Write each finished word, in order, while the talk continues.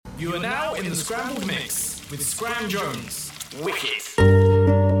You are now in the Scrambled Mix with Scram Jones. Wicked.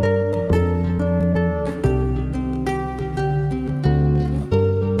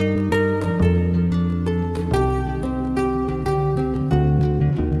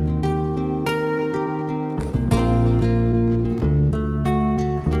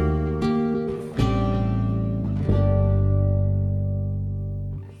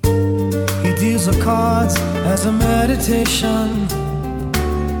 He deals the cards as a meditation.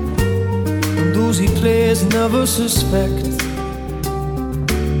 Those he plays never suspect.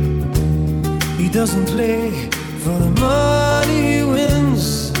 He doesn't play for the money he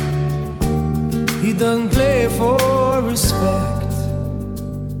wins. He doesn't play for respect.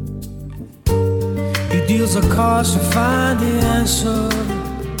 He deals the cards to find the answer.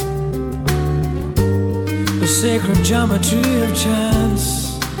 The sacred geometry of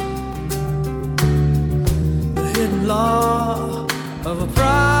chance. The hidden law of a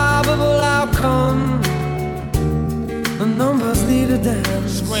probable outcome. The numbers lead a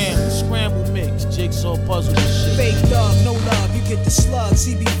dance. Scramble mix, jigsaw puzzle and shit. Fake dog, no love, you get the slug.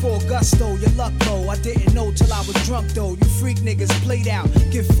 CB4 gusto, your luck low. I didn't know till I was drunk though. You freak niggas played out,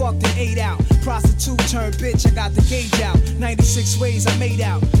 get fucked and ate out. Prostitute turned bitch, I got the gauge out. 96 ways I made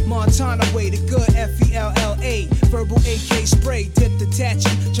out. Montana way, the good FELLA. Verbal AK spray, dip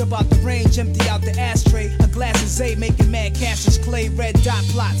detaching. Jump out the range, empty out the ashtray. A glass of Zay, making mad cashes. Clay, red dot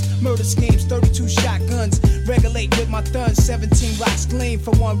plots. Murder schemes, 32 shotguns. Regulate with my thuns, 17 rocks gleam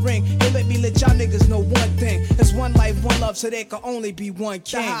for one ring. They let me let y'all niggas know one thing. It's one life, one love, so there can only be one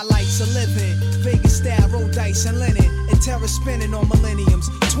king. The highlights of living. Vegas style, roll dice and linen. And terror spinning on millenniums.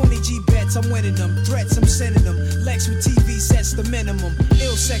 20 G bets, I'm winning them. Threats, I'm sending them. Lex with TV sets the minimum.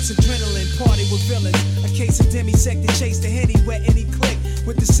 Ill sex, adrenaline, party with villains. A case of demisec to chase the Henny wet any click.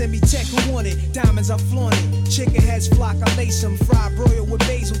 With the semi-tech who want it. Diamonds, I flaunt it. Chicken heads flock, I lace them. Fried broil with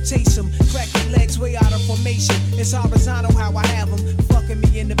basil, taste them. Crack your legs way out of formation. It's horizontal how I have them. Fucking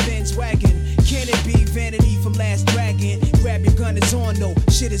me in the Benz wagon. Can it be vanity from Last Dragon? Grab your gun, it's on though.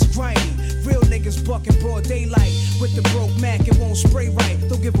 Shit is grimy. Real niggas bucking broad daylight. With the broke Mac, it won't spray right.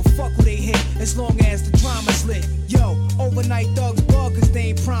 Don't give a fuck who they hit, as long as the drama's lit. Yo, overnight thugs bug cause they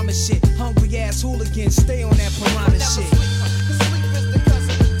ain't promise shit. Hungry ass hooligans, stay on that piranha shit.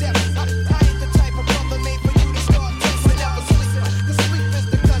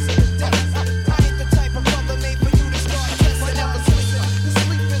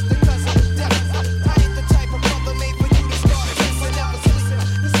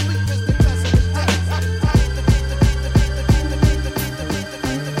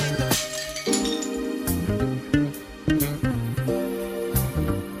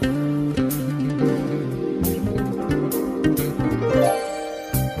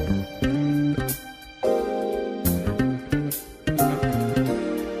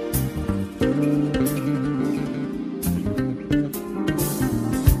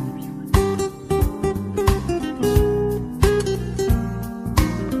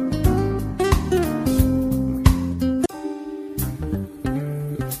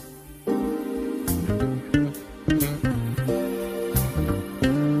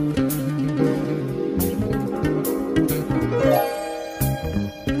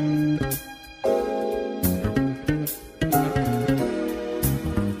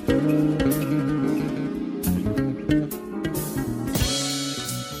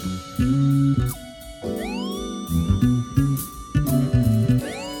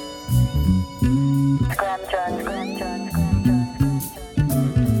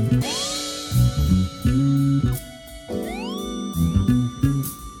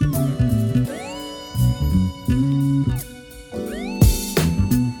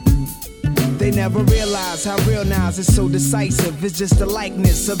 Never realized how real Nas is so decisive. It's just the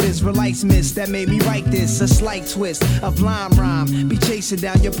likeness of Israelites miss that made me write this. A slight twist of lime rhyme. Be chasing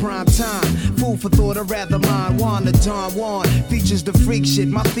down your prime time. Food for thought, or rather mine. Juan the Don Juan features the freak shit.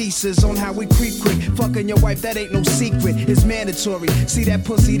 My thesis on how we creep quick. Fucking your wife, that ain't no secret. It's mandatory. See that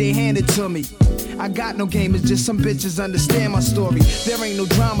pussy, they handed to me. I got no game, it's just some bitches understand my story. There ain't no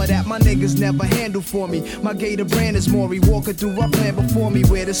drama that my niggas never handle for me. My gator brand is Maury, walking through rough land before me.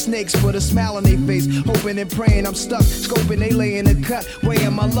 Where the snakes put a smile on their face, hoping and praying I'm stuck. Scoping, they lay in the cut,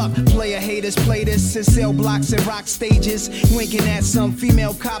 weighing my luck. Player haters play this in cell blocks and rock stages. Winking at some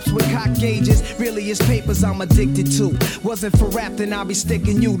female cops with cock gauges. Really it's papers I'm addicted to. Wasn't for rap, then I'll be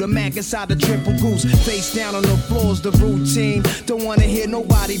sticking you. The Mac inside the triple goose. Face down on the floors, the routine. Don't wanna hear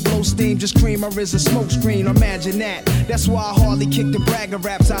nobody blow steam, just cream or is a smoke screen, imagine that. That's why I hardly kick the bragger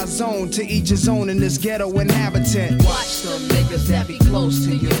raps. I zone to each his own in this ghetto inhabitant. Watch them niggas that be close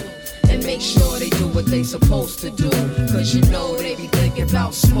to you. And and make sure they do what they supposed to do. Cause you know they be thinking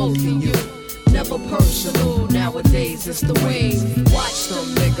about smoking you. Never personal, nowadays it's the way. Watch them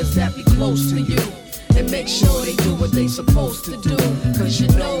niggas that be close to you and make sure they do what they supposed to do. Cause you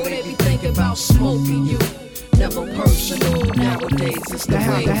know they be thinking about smoking you. Never personal, nowadays it's the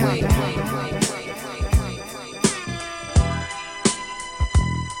way.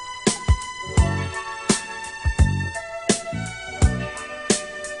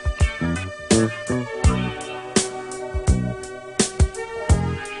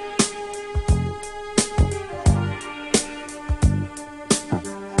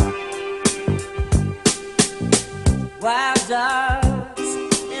 Wild dogs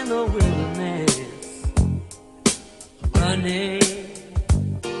in the wilderness, running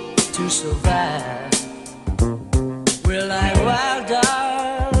to survive. We're like wild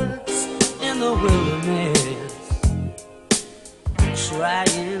dogs in the wilderness,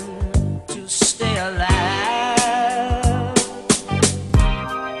 trying to stay alive.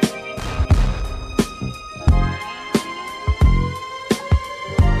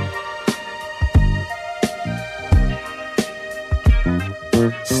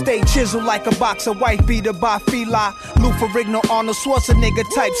 Stay chiseled like a box of white beater by Fila. Lou Ferrigno, Arnold Schwarzenegger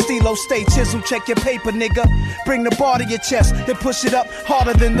type stilo. Stay chiseled, check your paper, nigga. Bring the bar to your chest, then push it up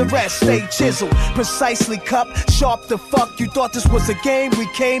harder than the rest. Stay chiseled, precisely cupped, sharp the fuck. You thought this was a game? We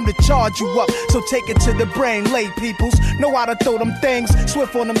came to charge you up. So take it to the brain, lay peoples. Know how to throw them things,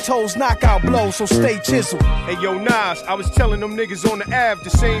 swift on them toes, knockout blows. So stay chiseled. Hey yo, Nas, I was telling them niggas on the Ave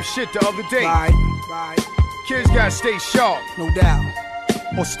the same shit the other day. Right. Kids gotta stay sharp. No doubt.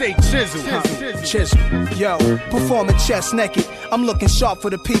 Or stay chiseled. Chisel. Yo, performing chest naked. I'm looking sharp for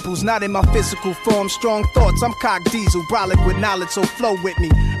the peoples, not in my physical form. Strong thoughts, I'm cock diesel, brolic with knowledge, so flow with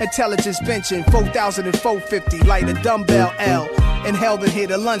me. Intelligence benching, 4,000 and 450, like a dumbbell L. Inhale and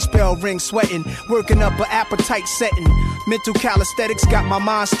hit a lunch bell ring, sweating, working up an appetite setting. Mental calisthenics got my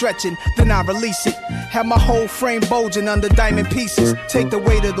mind stretching, then I release it. Have my whole frame bulging under diamond pieces. Take the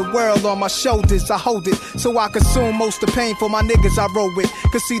weight of the world on my shoulders, I hold it, so I consume most of the pain for my niggas I roll with.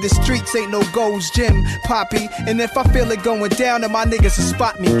 Cause see the streets ain't no Gold's Gym, Poppy. And if I feel it going down, then my niggas will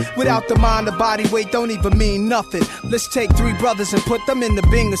spot me. Without the mind, the body weight don't even mean nothing. Let's take 3 brothers and put them in the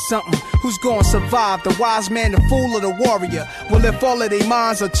Bing or something. Who's gonna survive, the wise man, the fool, or the warrior? Well, if all of their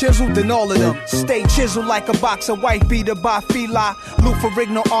minds are chiseled, then all of them stay chiseled like a box of white beater by Fila. Lou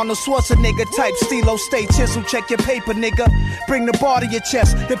Ferrigno, Arnold Schwarzenegger type stilo. Stay chiseled, check your paper, nigga. Bring the bar to your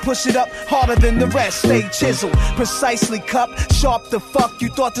chest, then push it up harder than the rest. Stay chiseled, precisely cupped, sharp the fuck. You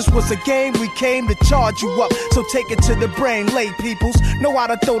thought this was a game? We came to charge you up. So take it to the brain, lay peoples. Know how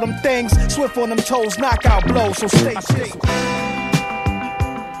to throw them things, swift on them toes, knockout blows. So stay chiseled.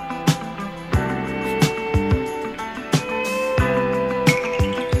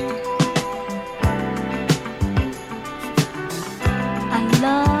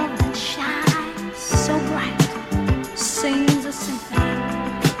 Love that shines so bright, sings a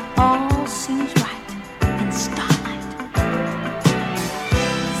symphony, all seems right in starlight.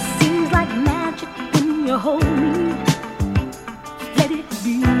 Seems like magic when you hold me, let it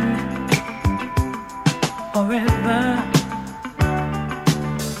be forever.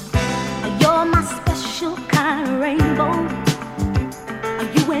 You're my special kind of rainbow,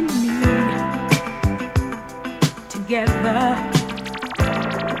 you and me together.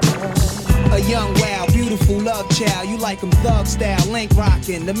 A young, wild, beautiful love child. You like 'em thug style, link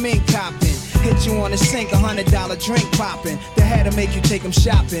rockin', the mink coppin'. Hit you on the sink, $100 drink poppin'. The had to make you take 'em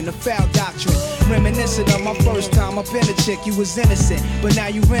shopping, the foul doctrine. Reminiscent of my first time up in a chick, you was innocent, but now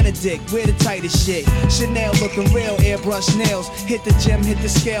you rent a dick. We're the tightest shit. Chanel looking real, airbrush nails. Hit the gym, hit the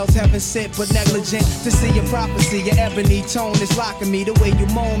scales, heaven sent but negligent. To see your prophecy, your ebony tone is locking me. The way you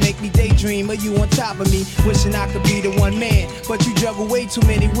moan make me daydream of you on top of me. Wishing I could be the one man, but you juggle way too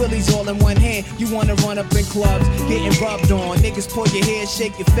many willies all in one hand. You wanna run up in clubs, getting rubbed on. Niggas pull your hair,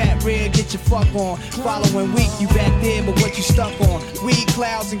 shake your fat rear, get your fuck on. Following week, you back there, but what you stuck on? Weed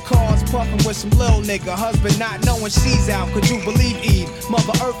clouds and cars, puffing with some little nigga. Husband not knowing she's out, could you believe Eve?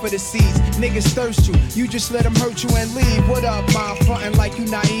 Mother Earth for the seas, niggas thirst you just let them hurt you and leave. What up, ma? Frontin' like you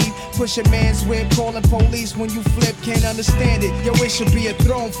naive. Push a man's whip, calling police when you flip, can't understand it. Yo, it should be a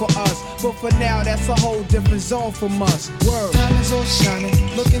throne for us, but for now, that's a whole different zone from us. Word. Diamonds all shining,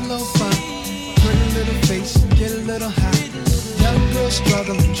 looking a little fun. Pretty little face, get a little high. Young girl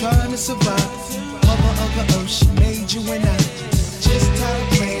struggling, trying to survive. Mother of the earth, she made you and I. Just tired of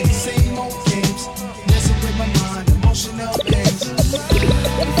playing the same old games. Messing with my mind, emotional things.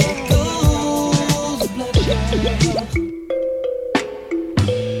 It goes blood.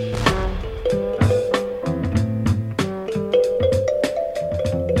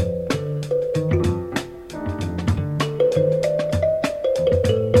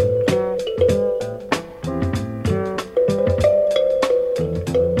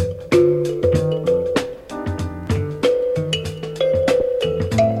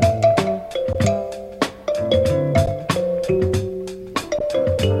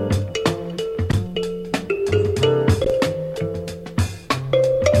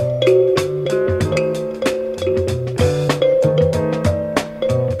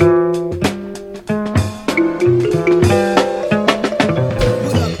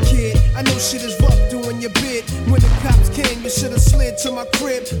 shit is rough doing your bid. When the cops came, you should've slid to my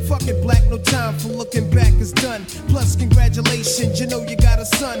crib. Fuck it, black, no time for looking back, it's done. Plus, congratulations, you know you got a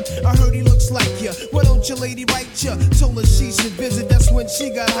son. I heard he looks like you. Why don't your lady write ya? Told her she should visit, that's when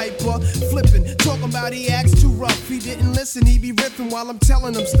she got hyper. Flipping, talking about he acts too rough. He didn't listen, he be riffing while I'm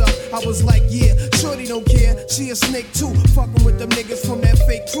telling him stuff. I was like, yeah, shorty don't care, she a snake too. Fucking with them niggas from that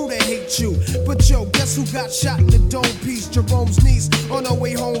fake crew that hate you. But yo, guess who got shot in the dome piece? Jerome's niece on her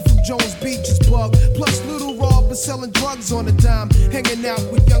way home from Jones Beach is Bug. Plus Little Rob is selling drugs on a dime. Hanging out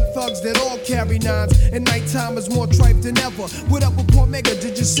with young thugs that all carry nines. And nighttime is more tripe than ever. What up with Mega?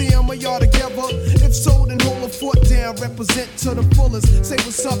 Did you see him or y'all together? If so, then hold a foot down, represent to the fullest. Say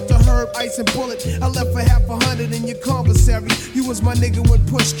what's up to Herb, Ice and Bullet. I left for $100 in your commissary. You was my nigga when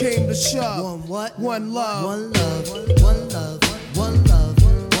push came to shove. One what? One love. One love. One love. One love.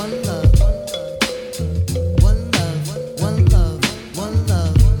 One love.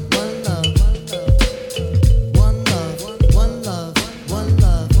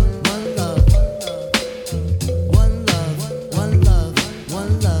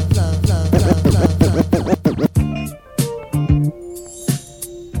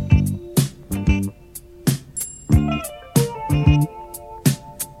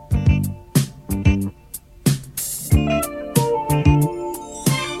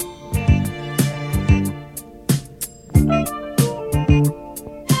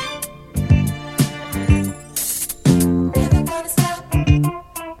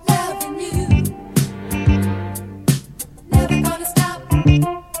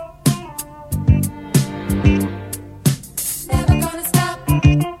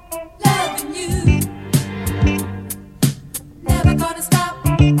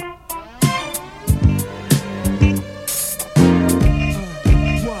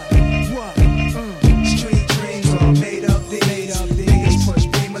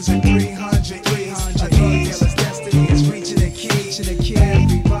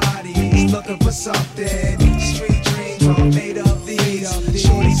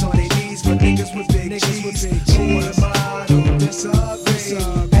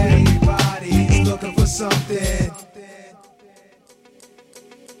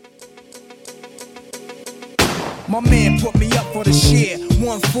 My man put me up for the share,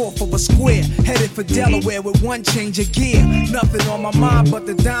 1/4 of a square, headed for Delaware with one change of gear. Nothing on my mind but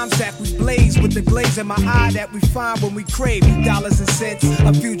the dime sack we blaze, with the glaze in my eye that we find when we crave dollars and cents.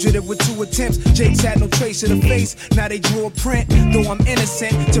 A fugitive with 2 attempts, Jakes had no trace of the face, now they drew a print. Though I'm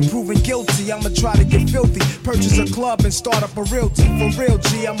innocent to proving guilty, I'ma try to get filthy, purchase a club and start up a realty. For real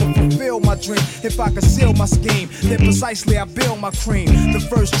G, I'ma fulfill my dream. If I conceal my scheme, then precisely I build my cream. The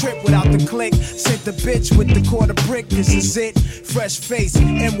first trip without the click, sent the bitch with the quarter brick, this is it. Fresh face,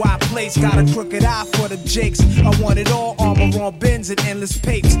 NY place, got a crooked eye for the Jakes. I want it all, armor on bins and endless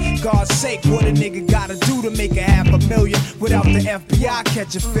papes. God's sake, what a nigga gotta do to make a $500,000 without the FBI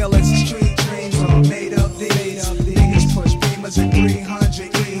catching feelings? Street dreams are made of these. Niggas push beamers at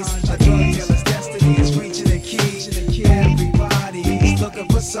 300 E's. A drug dealer's destiny is reaching the keys. Everybody's looking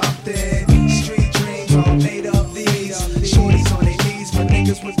for something. Street dreams are made of these. Shorties on their knees for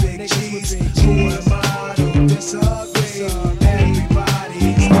niggas with big cheese. Who am I to disagree?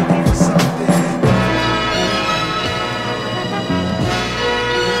 Everybody's looking for something.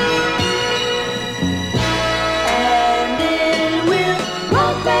 And then we'll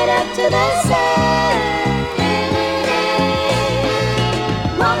walk right up to the sun.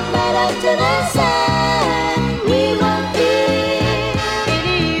 Walk right up to the sun. We won't be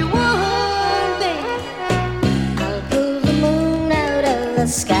anyone, babe. I'll pull the moon out of the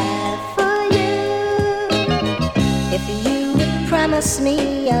sky for you. If you would promise me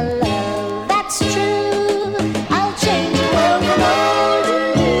a love that's true, I'll change the world from old to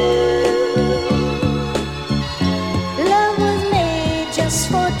new. Love was made just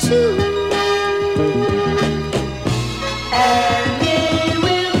for two. And then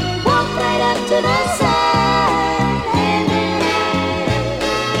we'll walk right up to the sun.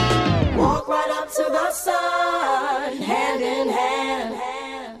 Walk right up to the sun, hand in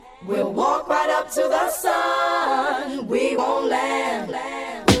hand. We'll walk right up to the sun. We won't land.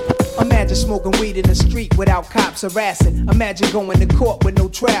 Imagine smoking weed in the street without cops harassing. Imagine going to court with no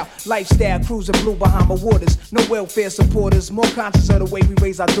trial. Lifestyle cruising blue Bahama waters. No welfare supporters. More conscious of the way we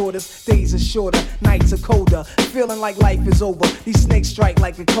raise our daughters. Days are shorter, nights are colder. Feeling like life is over. These snakes strike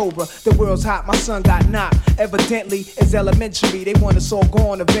like a cobra. The world's hot, my son got knocked. Evidently, it's elementary. They want us all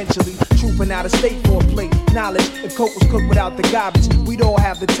gone eventually. Trooping out of state for a plate. Knowledge, if coke was cooked without the garbage, we'd all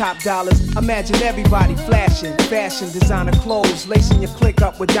have the top dollars. Imagine everybody flashing. Fashion, designer clothes. Lacing your click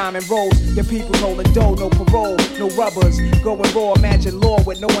up with diamond rolls. Your people holding dough, no parole, no rubbers. Going raw, imagine law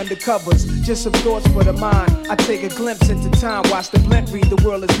with no undercovers. Just some thoughts for the mind. I take a glimpse into time, watch the blimp read, the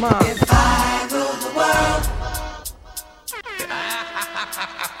world is mine. If I rule the world,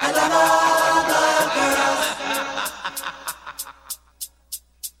 I love all the girls.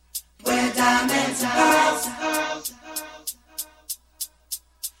 Wear diamonds and pearls.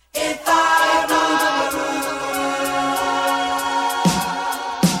 If I rule the world.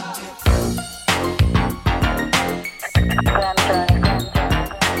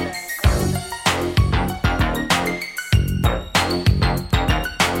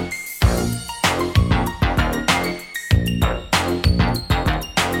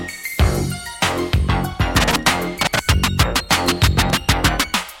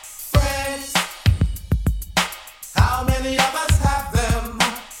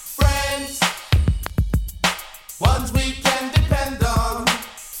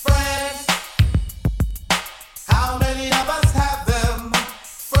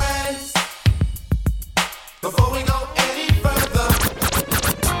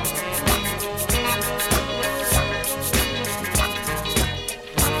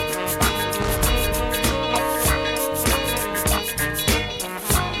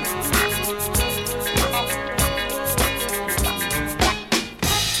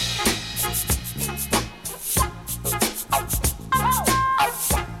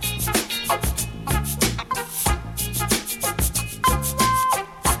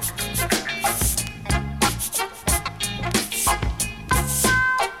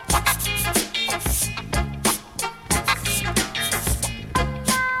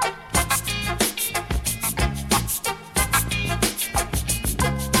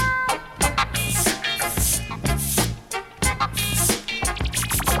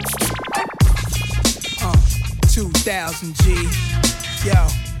 G. Yo,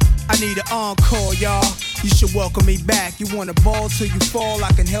 I need an encore, y'all. You should welcome me back. You want a ball till you fall,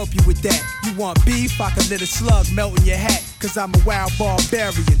 I can help you with that. You want beef, I can let a slug melt in your hat. Cause I'm a wild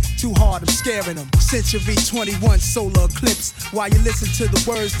barbarian, too hard, I'm scaring them. Century 21 solar eclipse. While you listen to the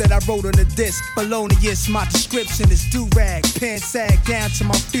words that I wrote on the disc. Felonious, my description is do-rag. Pants sag down to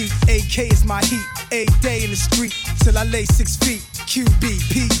my feet. AK is my heat. A day in the street till I lay 6 feet. QB,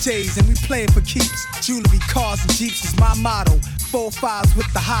 PJs, and we playing for keeps. Jewelry, cars, and jeeps is my motto. 4-5s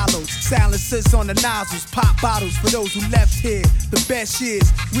with the hollows. Silencers on the nozzles. Pop bottles for those who left here. The best years,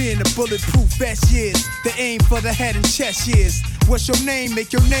 we in the bulletproof vest years. The aim for the head and chest years. What's your name?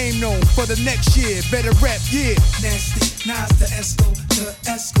 Make your name known for the next year. Better rap, yeah. Nasty, Nas the Esco, the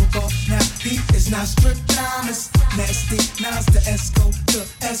Escobar. Now he is not Stradamus. Nasty, Nas the Esco, the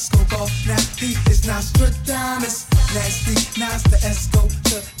Escobar. Now he is not Stradamus. Nasty, Nas the Esco,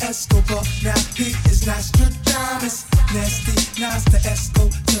 the Escobar. Now he is not Stradamus. Nasty, Nas the Esco,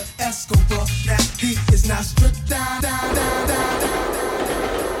 the Escobar. Now he is not Stradamus.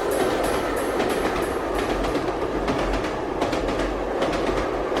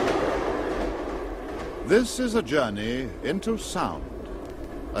 This is a journey into sound.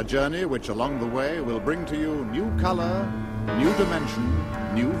 A journey which along the way will bring to you new color, new dimension,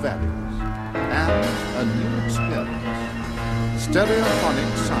 new values, and a new experience.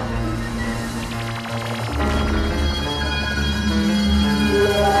 Stereophonic sound.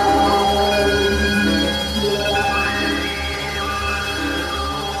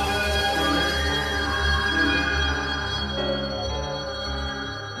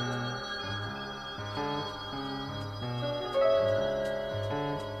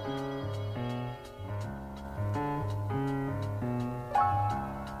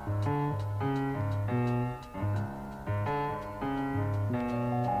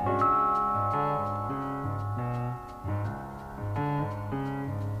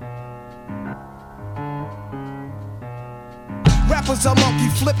 Rappers are monkey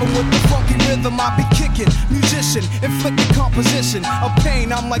flipping with the funky rhythm I be kicking. Musician, inflicting composition of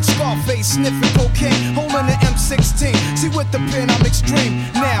pain. I'm like Scarface, sniffing cocaine, holding an M16. See with the pen I'm extreme.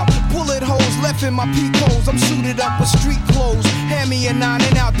 Now, bullet holes left in my peak holes. I'm suited up with street clothes. Hand me a 9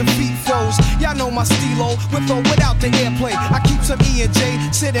 and out the feet froze. Y'all know my stilo, with or without the airplay. I keep some E and J,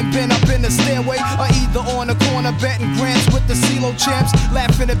 sitting bent up in the stairway, or either on the corner betting grants with the CeeLo champs.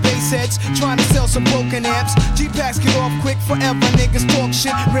 Laughing at bass heads, trying to sell some broken amps. G-Packs get off quick forever. Niggas talk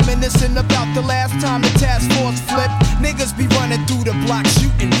shit, reminiscing about the last time the task force flipped. Niggas be running through the block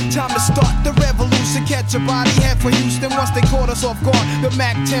shooting. Time to start the revolution, catch a body head for Houston. Once they caught us off guard, the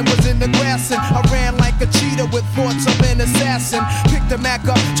MAC 10 was was in the grass and I ran like a cheetah with thoughts of an assassin. Picked the Mac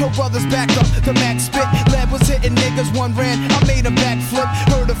up, told brothers back up. The Mac spit, lead was hitting niggas. One ran, I made a backflip.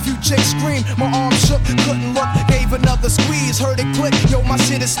 Heard a few chicks scream, my arm shook, couldn't look. Gave another squeeze, heard it click. Yo, my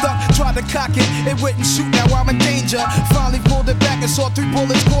shit is stuck. Tried to cock it, it wouldn't shoot. Now I'm in danger. Finally pulled it back and saw 3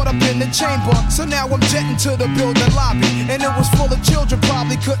 bullets caught up in the chamber. So now I'm jetting to the building lobby, and it was full of children.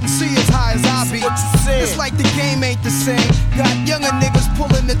 Probably couldn't see as high as I be. It's like the game ain't the same. Got younger niggas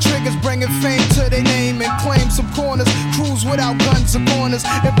pulling the triggers, bringing fame to their name and claim some corners. Cruise without guns or corners.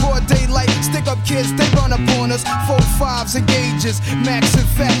 In broad daylight, stick up kids, they run up on us. 4-5s and gauges, max and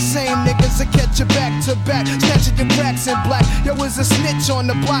facts. Same niggas that catch you back to back, snatching your cracks in black. Yo, is a snitch on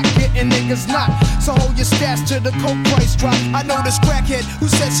the block, getting niggas knocked. So hold your stash till the coke price drop. I know this crackhead who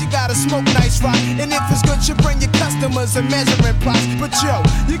says she gotta smoke nice rock, and if it's good, you bring your customers and measuring plots. But yo,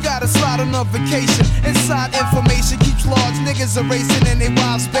 you gotta slide on a vacation. Inside information keeps large niggas erasing and they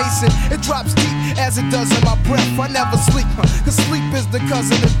wild spacing. It drops deep as it does in my breath. I never sleep, cause sleep is the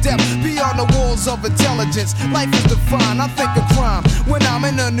cousin of death. Beyond the walls of intelligence, life is defined. I think of crime when I'm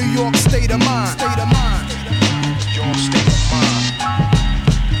in a New York state of mind. State of mind. Your state of mind.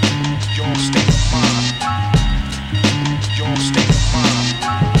 Your state of mind. Your state of mind.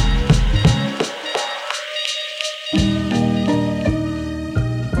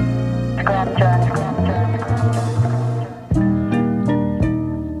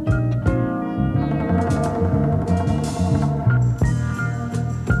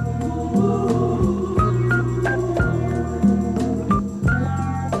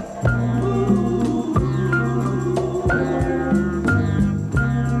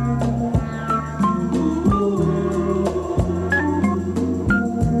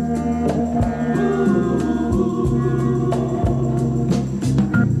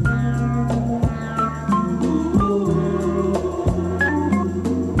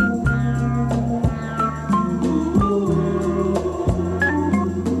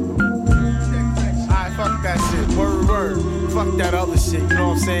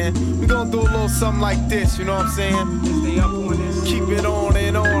 Something like this, you know what I'm saying? Stay up on this. Keep it on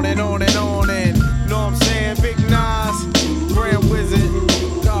and on and on and on and you know what I'm saying? Big Nas, Grand Wizard.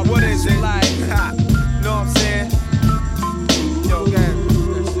 God, what is it? Like, you know what I'm saying? Yo, guys.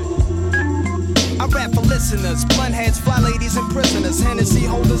 I rap for listeners, blunt heads, fly ladies and prisoners, Hennessy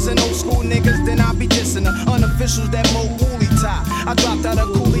holders and old school niggas, then I be dissing the unofficials that mo woolly tie. I dropped out of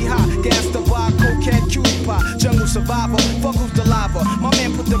coolie high, gas the bar, cocaine, cutie pie, jungle survivor, fuck who's the lava. My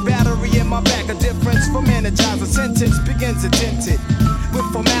man put the battery in my back, a difference from energizer. Sentence begins indented with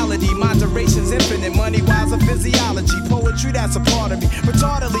formality, moderation's infinite, money wise of physiology, poetry that's a part of me.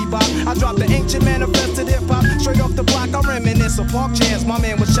 Retardedly, Bob, I dropped the ancient manifested hip hop straight off the block. I reminisce of park jams. My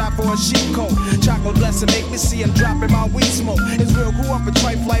man was shot for a sheep coat. Chocolate blessing make me see him dropping my weed smoke. It's real, grew up in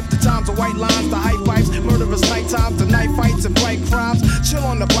trife life, the times of white lines, the hype pipes, murderous night times, the night fights and bright crimes. Chill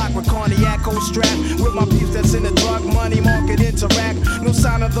on the block with cognac, cold strap, with my peeps that's in the drug money market interact. No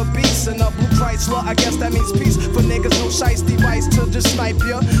sign of the beast and a blue Chrysler. I guess that means peace for niggas, no shice device to just snipe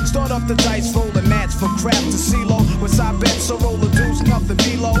ya. Start up the dice, roll a match for crap to CeeLo. With side bets, so roll the deuce, nothing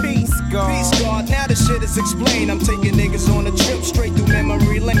below. Peace God. Peace God. Now the shit is explained. I'm taking niggas on a trip straight through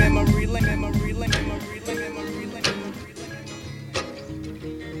memory lane. Memory lane. Memory lane. Memory lane. Memory lane.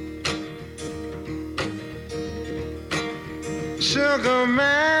 Sugar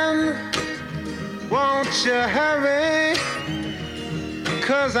man, won't you hurry?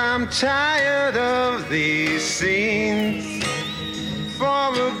 'Cause I'm tired of these scenes. For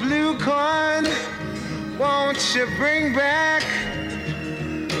a blue coin, won't you bring back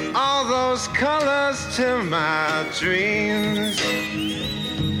all those colors to my dreams?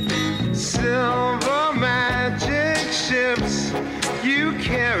 Silver magic ships you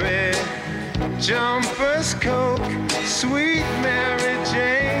carry, jumpers, Coke, sweet Mary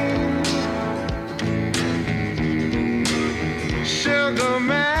Jane. Sugar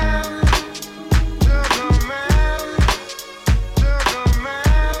man, sugar man, sugar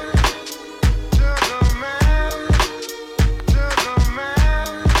man, sugar man, sugar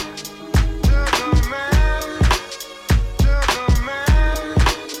man, sugar man, sugar man,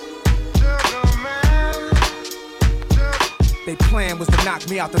 sugar man. They plan was to knock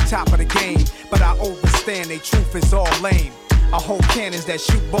me out the top of the game, but I overstand they truth is all lame. I hold cannons that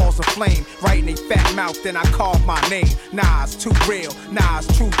shoot balls of flame right in they fat mouth, then I carve my name. Nas, too real. Nas,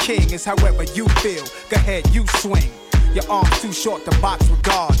 true king is however you feel. Go ahead, you swing. Your arms too short to box with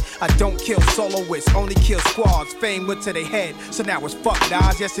God. I don't kill soloists, only kill squads. Fame went to their head, so now it's fuck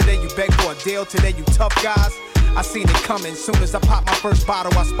Nas. Yesterday you begged for a deal, today you tough guys. I seen it coming. Soon as I popped my first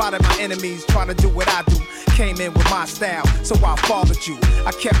bottle, I spotted my enemies trying to do what I do. Came in with my style, so I followed you.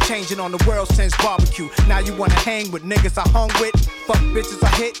 I kept changing on the world since barbecue. Now you wanna hang with niggas I hung with? Fuck bitches I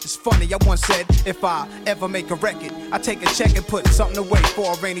hit. It's funny, I once said, if I ever make a record, I take a check and put something away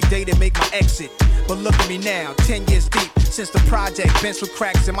for a rainy day to make my exit. But look at me now, 10 years deep, since the project, bench with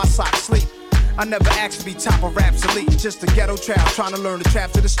cracks in my socks sleep. I never asked to be top of rap's elite, just a ghetto trap, trying to learn the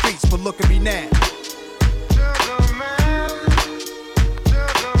traps of the streets. But look at me now.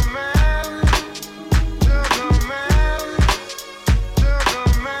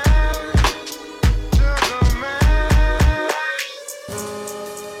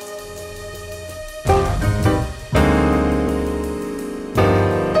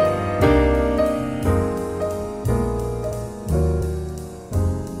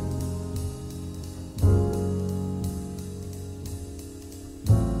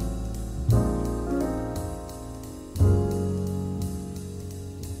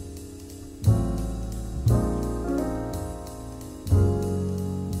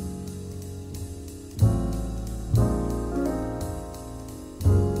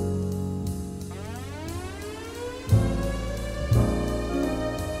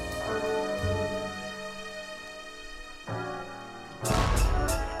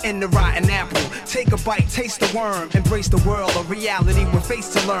 In the rotten apple, take a bite, taste the worm, embrace the world of reality with face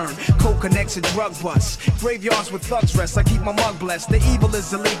to learn. Coke connects and drug busts, graveyards with thugs rest. I keep my mug blessed. The evil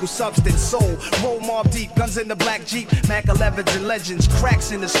is illegal substance, soul. Roll mob deep, guns in the black Jeep, Mac 11s and legends,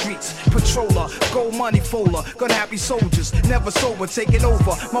 cracks in the streets. Patroller, gold money folder, gun happy soldiers, never sober, taking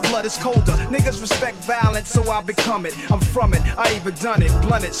over. My blood is colder. Niggas respect violence, so I become it. I'm from it, I even done it,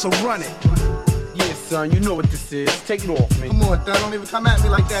 blunt it, so run it. Yeah, son, you know what this is. Take it off, man. Come on, Thug. Don't even come at me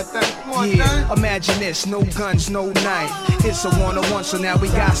like that, Thug. Come on, yeah, Thug. Imagine this, no guns, no knife. It's a one-on-one, so now we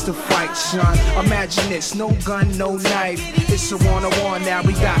got to fight, son. Imagine this, no gun, no knife. It's a one-on-one, now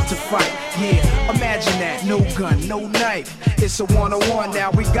we got to fight. Yeah, imagine that, no gun, no knife. It's a one-on-one,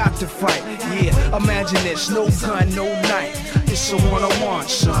 now we got to fight. Yeah, imagine this, no gun, no knife. It's a one-on-one,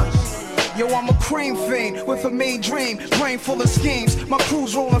 son. Yo, I'm a cream fiend with a mean dream, brain full of schemes. My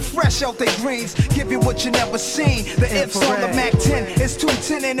crew's rolling fresh out they greens. Give you what you never seen. The ifs on the Mac 10. It's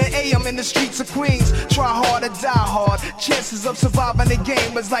 2:10 in the AM in the streets of Queens. Try hard or die hard. Chances of surviving the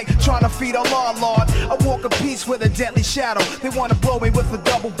game is like trying to feed a law lord. I walk a piece with a deadly shadow. They wanna blow me with a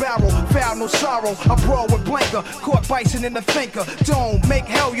double barrel. Found no sorrow. I brawl with Blanker. Caught bison in the thinker. Dome, make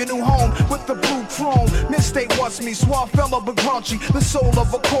hell your new home with the blue chrome. Misstate wants me. Suave fellow but graunchy. The soul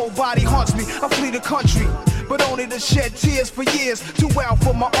of a cold body haunts me. I flee the country, but only to shed tears for years. Too well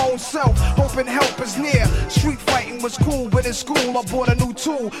for my own self, hoping help is near. Street fighting was cool, but in school I bought a new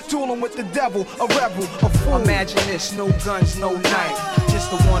tool. Dueling with the devil, a rebel, a fool. Imagine this, no guns, no knife.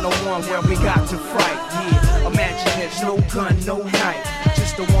 Just a one-on-one where we got to fight. Yeah, imagine this, no gun, no knife.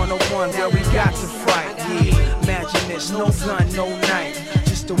 Just a one-on-one where we got to fight. Yeah, imagine this, no gun, no knife.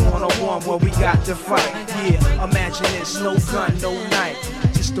 Just a one-on-one where we got to fight. Yeah, imagine this, no gun, no knife.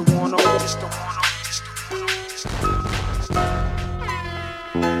 Just the one on just the one on.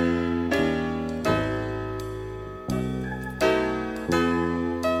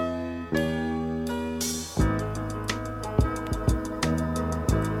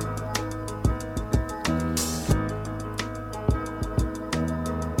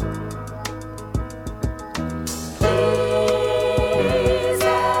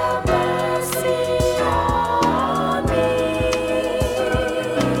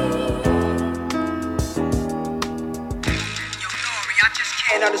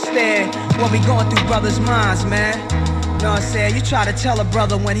 Understand what we going through brothers' minds, man. Know what I'm saying? You try to tell a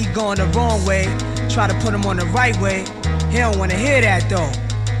brother when he going the wrong way, try to put him on the right way. He don't wanna hear that though.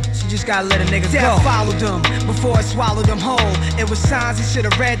 So you just gotta let a nigga go. Death followed him before it swallowed him whole. It was signs he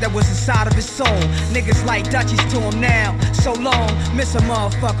should've read that was inside of his soul. Niggas like Dutchies to him now. So long, miss a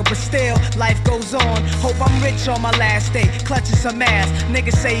motherfucker, but still, life goes on. Hope I'm rich on my last day, clutching some ass.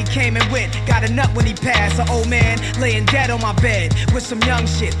 Niggas say he came in with, got a nut when he passed. An old man laying dead on my bed with some young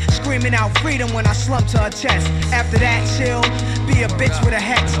shit, screaming out freedom when I slump to her chest. After that, chill, be a bitch with a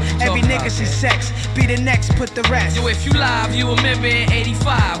hex. Every nigga she sex, be the next, put the rest. Yo, if you live, you remember in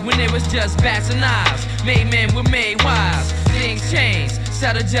 85 when it was just bats and knives. Made men were made wives. Things changed.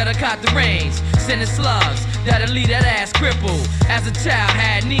 Settle Jetta caught the reins. Sending slugs that'll leave that ass crippled. As a child,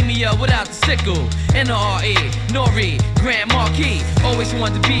 had anemia without the sickle. N.R.E. Nori, Grant Marquis. Always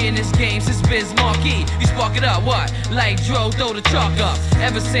wanted to be in this game since Biz Marquis. You spark it up, what? Like Dro, throw the chalk up.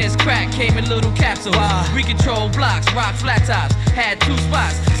 Ever since crack came in little capsules. We control blocks, rock flat tops. Had 2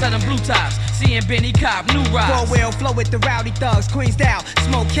 spots, southern blue tops. MC and Benny Cop, new rocks. Four-wheel flow with the rowdy thugs, Queens out,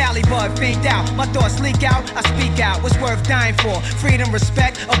 smoke Cali bud, fiend out. My thoughts leak out, I speak out. What's worth dying for? Freedom,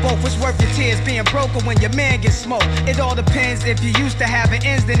 respect, or both? What's worth your tears being broken when your man gets smoked? It all depends. If you used to having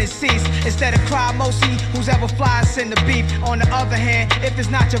ends, then it ceased. Instead of cry, mostly who's ever flies send the beef. On the other hand, if it's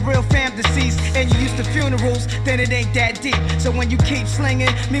not your real fam deceased and you used to funerals, then it ain't that deep. So when you keep slinging,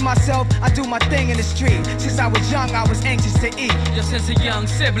 me myself, I do my thing in the street. Since I was young, I was anxious to eat. Just since a young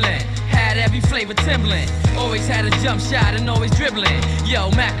sibling, had every flavor Timberland. Always had a jump shot and always dribbling. Yo,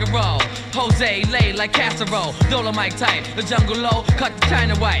 Macaroni, Jose laid like casserole. Dolomite type, the jungle low, cut the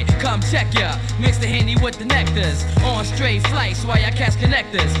China white. Come check ya, mix the Henny with the nectars. On straight flights while I catch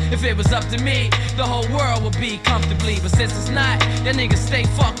connectors. If it was up to me, the whole world would be comfortably. But since it's not, that niggas stay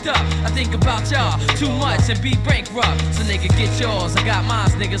fucked up. I think about y'all too much and be bankrupt. So nigga, get yours, I got mine,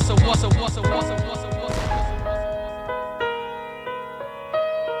 nigga. So what's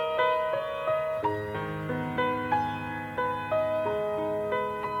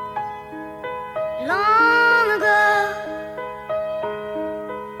Long ago,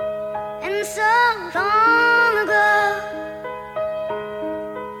 and so long ago,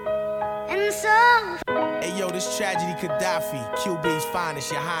 and so. Hey yo, this Tragedy Gaddafi, QB's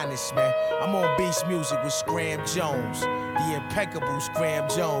finest, your highness, man. I'm on Beast Music with Scram Jones, the impeccable Scram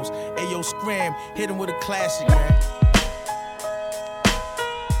Jones. Hey yo, Scram, hit him with a classic, man.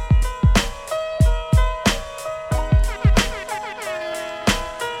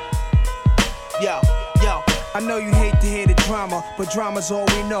 Yo, I know you hate to hear the drama, but drama's all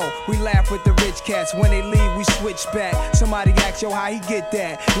we know. We laugh with the rich cats, when they leave we switch back. Somebody asks, yo, how he get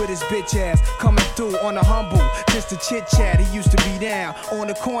that? With his bitch ass, coming through on the humble, just a chit chat. He used to be down on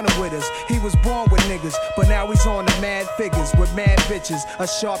the corner with us. He was born with niggas, but now he's on the mad figures with mad bitches. A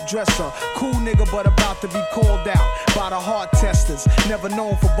sharp dresser, cool nigga, but about to be called out by the heart testers. Never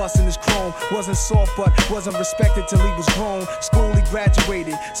known for busting his chrome. Wasn't soft, but wasn't respected till he was grown. School he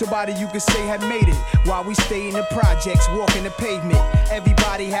graduated, somebody you could say had made it. While we stay in the projects, walking the pavement.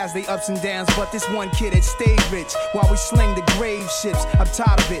 Everybody has their ups and downs, but this one kid had stayed rich. While we sling the grave ships, I'm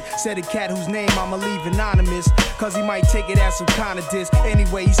tired of it. Said a cat whose name I'ma leave anonymous, cause he might take it as some kind of diss.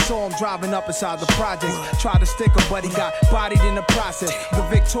 Anyway, he saw him driving up inside the projects. Tried to stick him, but he got bodied in the process. The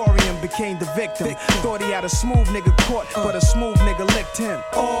Victorian became the victim. Thought he had a smooth nigga caught, but a smooth nigga licked him.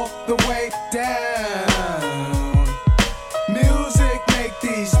 All the way down. Music make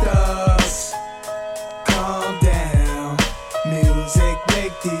these thugs calm down. Music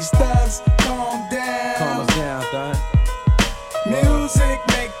make these thugs calm down. Calm us down, thug. Music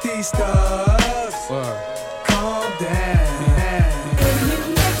make these thugs calm down.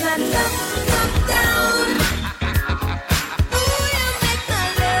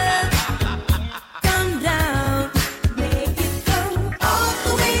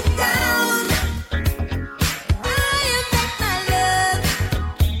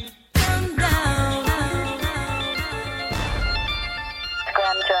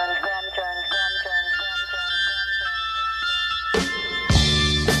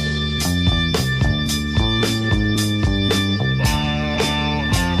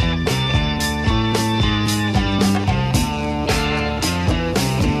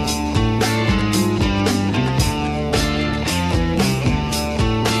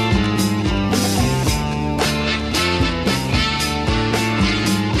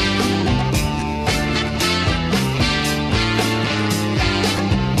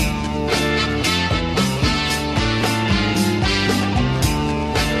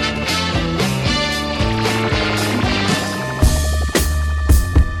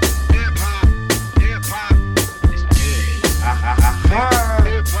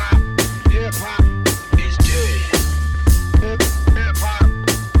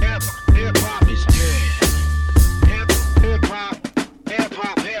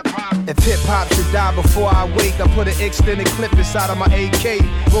 Before I wake, I put an extended clip inside of my AK.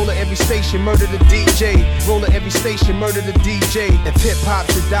 Roll at every station, murder the DJ. Roll at every station, murder the DJ. If hip hop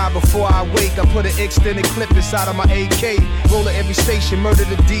should die before I wake, I put an extended clip inside of my AK. Roll at every station, murder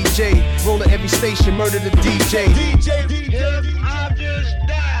the DJ. Roll at every station, murder the DJ. Hip hop just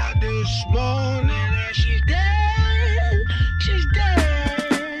died this morning and she's dead. She's dead.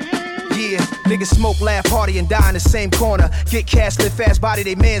 Yeah, niggas smoke, laugh, party, and die in the same corner. Get cash, live fast, body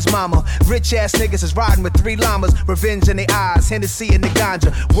they man's mama. Rich ass niggas is riding with 3 llamas. Revenge in their eyes, Hennessy in the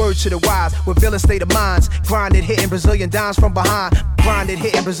ganja. Word to the wise, with villain state of minds. Grinded, hitting Brazilian dimes from behind. Grinded,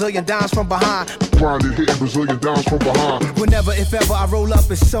 hitting Brazilian dimes from behind. Grinded, hitting Brazilian dimes from behind. Whenever, if ever, I roll up,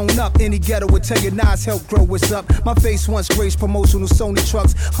 it's sewn up. Any ghetto would tell you Nas help grow what's up. My face once graced promotional Sony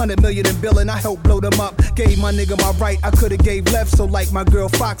trucks. 100 million in billing, I helped blow them up. Gave my nigga my right, I coulda gave left. So like my girl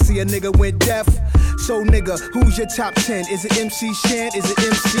Foxy, a nigga went deaf. So nigga, who's your top 10? Is it MC Shan? Is it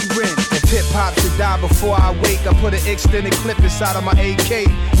MC Ren? If hip hop should die before I wake, I put an extended clip inside of my AK.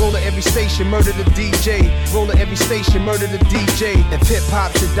 Roll at every station, murder the DJ. Roll at every station, murder the DJ. If hip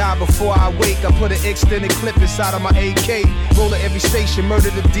hop should die before I wake, I put an extended clip inside of my AK. Roll at every station, murder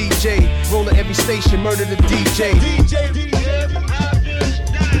the DJ. Roll at every station, murder the DJ. DJ, I just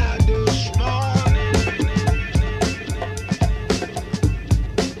died this morning.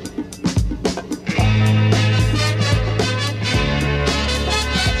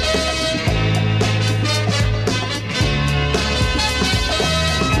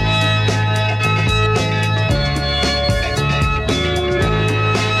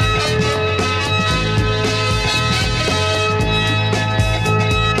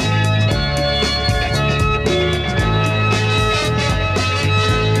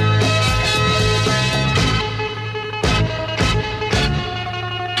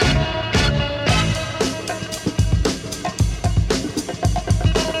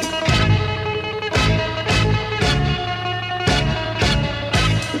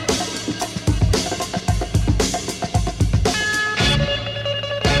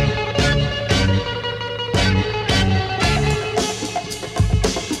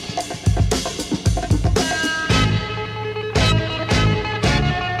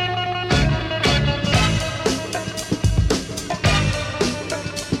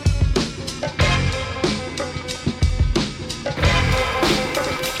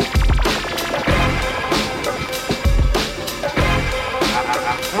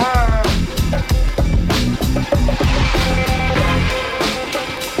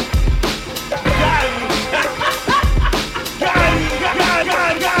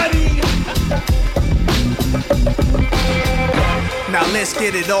 Let's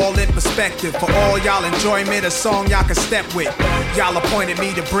get it all in perspective. For all y'all enjoyment, a song y'all can step with. Y'all appointed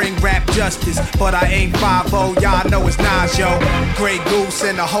me to bring rap justice, but I ain't 5-0, y'all know it's Nas, yo. Grey Goose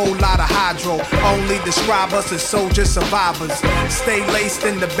and a whole lot of hydro. Only describe us as soldier survivors. Stay laced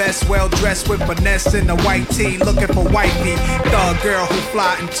in the best, well dressed with finesse in the white tee, looking for wifey. Thug girl who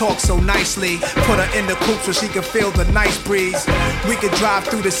fly and talk so nicely. Put her in the coupe so she can feel the nice breeze. We could drive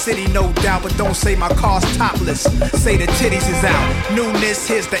through the city, no doubt, but don't say my car's topless. Say the titties is out. Newness,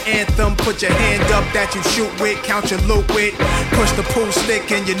 here's the anthem. Put your hand up that you shoot with, count your loot with. Push the pool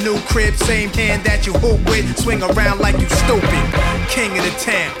stick in your new crib, same hand that you hoop with. Swing around like you stupid. King of the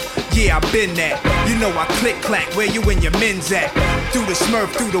town, yeah, I been that. You know I click clack, where you and your men's at? Through the Smurf,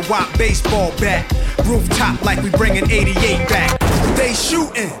 through the WAP baseball bat. Rooftop like we bringing 88 back. They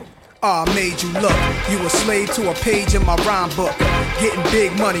shooting. I made you look. You a slave to a page in my rhyme book. Getting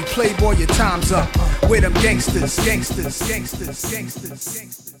big money, playboy, your time's up. With them gangsters, gangsters, gangsters, gangsters,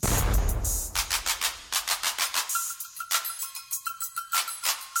 gangsters.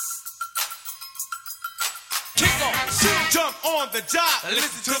 Kick off, shoot, jump on the job.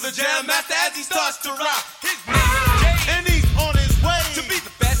 Listen to the jam master as he starts to rock. His name is Jay, and he's on his way to be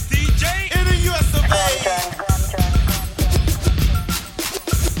the best DJ in the US of A.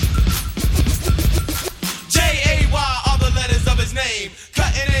 Name,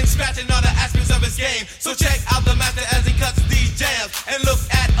 cutting and scratching all the aspects of his game. So check out the master as he cuts these jams, and look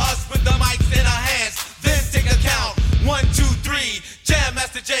at us with the mics in our hands. Then take a count, 1, 2, 3. Jam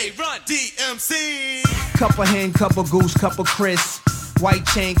Master J, run DMC. Cup of hen, cup of goose, cup of Chris. White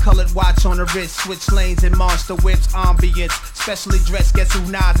chain, colored watch on the wrist. Switch lanes and monster whips, ambience. Specially dressed, guess who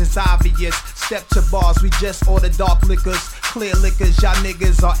Nas is obvious. Step to bars, we just order dark liquors. Clear liquors, y'all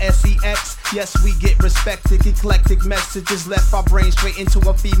niggas are SEX. Yes, we get respected, eclectic messages. Left our brain straight into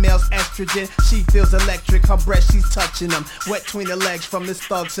a female's estrogen. She feels electric, her breast, she's touching them. Wet between the legs from this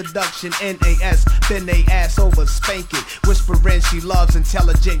thug seduction. NAS, bend they ass over, spank it. Whispering she loves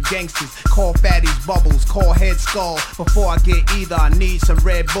intelligent gangsters. Call fatties bubbles, call head skull. Before I get either, I need some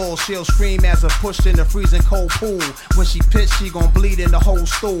Red Bull. She'll scream as I pushed in the freezing cold pool. When she pissed, she gon' bleed in the whole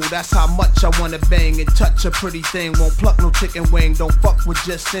stool. That's how much I wanna bang and touch a pretty thing. Won't pluck no chicken wing, don't fuck with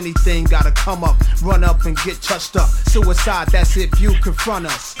just anything. Gotta come up, run up and get touched up. Suicide, that's if you confront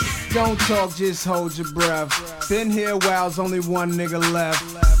us. Don't talk, just hold your breath. Been here a while's only one nigga left.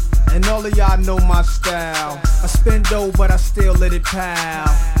 And all of y'all know my style. I spend dough, but I still let it pile.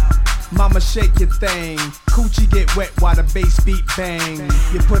 Mama, shake your thing. Coochie get wet while the bass beat bang.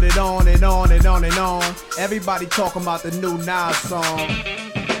 You put it on and on and on and on. Everybody talking about the new Nas song.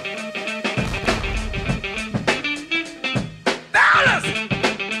 Now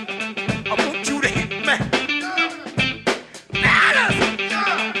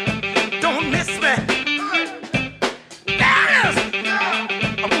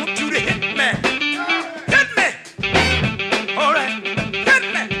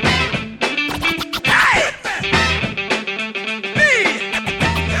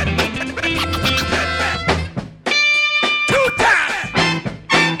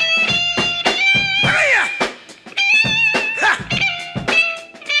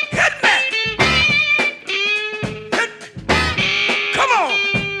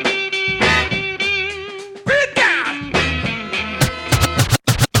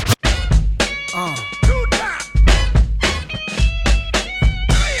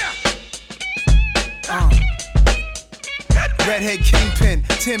Pen,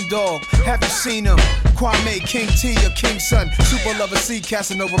 Tim Dog, have you seen him? Kwame, King T, or King Son, Super Lover C,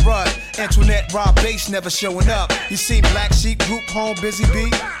 Casanova Run, Antoinette, Rob Bass never showing up. You see Black Sheep, Group Home, Busy Bee,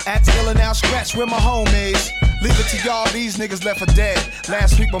 at Illa Now Scratch where my home is. Leave it to y'all, these niggas left for dead.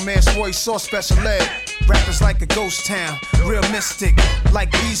 Last week my man Roy saw special ed. Rappers like a ghost town, real mystic, like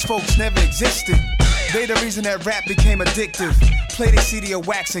these folks never existed. They the reason that rap became addictive. Play the CD of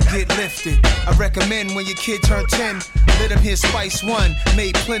Wax and get lifted. I recommend when your kid turn 10, let him hear Spice One,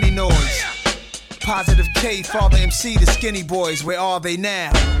 made plenty noise. Positive K, Father MC, the Skinny Boys, where are they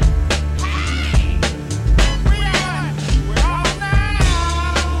now?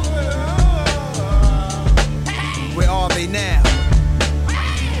 Where are they now?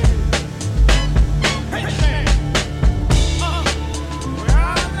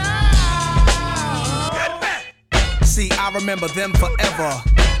 See, I remember them forever.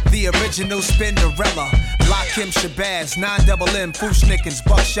 The original Spinderella. Lakim Shabazz, 9-double-M, Fushnikins,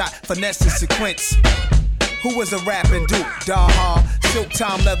 Buckshot, Finesse and Sequence. Who was a rapping Duke? Daha, Silk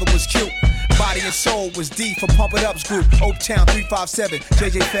Time Leather was cute. Body and Soul was D for Pump It Up's group. Oaktown 357,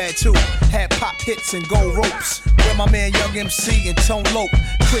 JJ Fad 2. Had pop hits and gold ropes. Where my man Young MC and Tone Lope.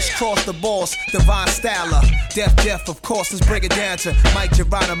 Crisscross the Boss, Divine Styler. Def, of course, let's break it down to Mike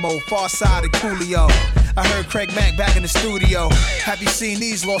Geronimo, Farside and Coolio. I heard Craig Mack back in the studio. Have you seen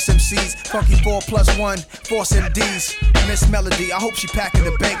these Lost MCs? Funky 4+1, Force MDs. Miss Melody, I hope she packing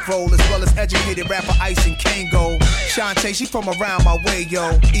the bankroll, as well as educated rapper Ice and Kango. Shantae, she from around my way,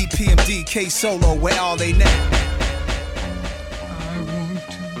 yo. EPMD, K Solo, where are they now?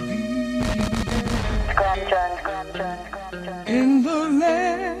 In the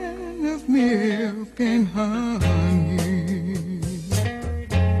land of milk and honey,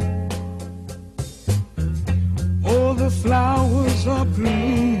 all the flowers are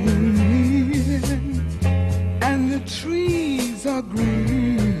blooming and the trees are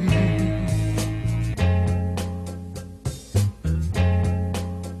green.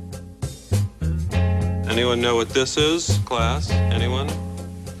 Anyone know what this is, class? Anyone?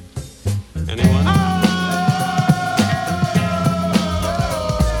 Anyone?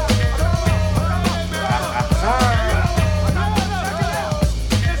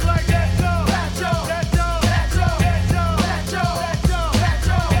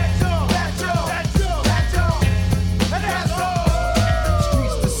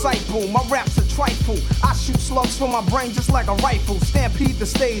 My rap's a trifle. I shoot slugs from my brain just like a rifle. Stampede the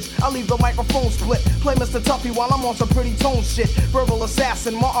stage, I leave the microphone split. Play Mr. Tuffy while I'm on some pretty tone shit. Verbal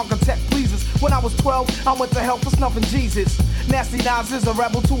assassin, my architect pleases. When I was 12, I went to hell for snuffing Jesus. Nasty Nas is a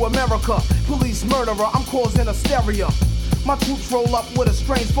rebel to America. Police murderer, I'm causing hysteria. My troops roll up with a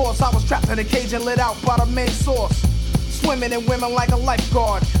strange force. I was trapped in a cage and lit out by the main source. Swimming in women like a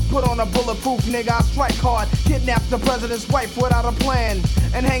lifeguard. Put on a bulletproof nigga, I strike hard. Kidnap the president's wife without a plan.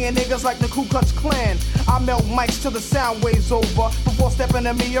 And hanging niggas like the Ku Klux Klan. I melt mics till the sound waves over. Before stepping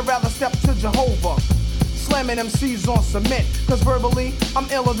to me, I'd rather step to Jehovah. Slamming MCs on cement. Cause verbally, I'm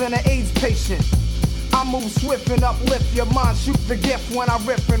iller than an AIDS patient. I move swift and uplift your mind. Shoot the gift when I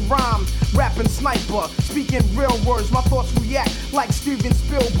rip and rhyme. Rapping sniper, speaking real words. My thoughts react like Steven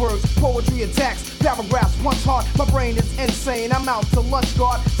Spielberg's. Poetry attacks, paragraphs punch hard. My brain is insane, I'm out to lunch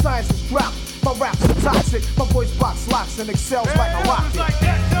guard. Science is dropped, my raps are toxic. My voice box locks and excels like a rocket.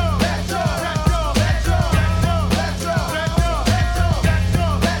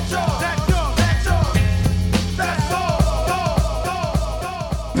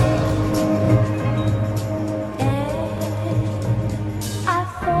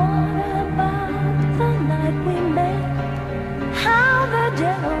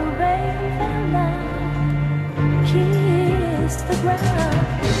 The ground.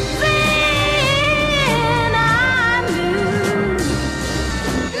 Then I knew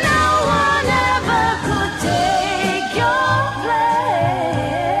no one ever could take your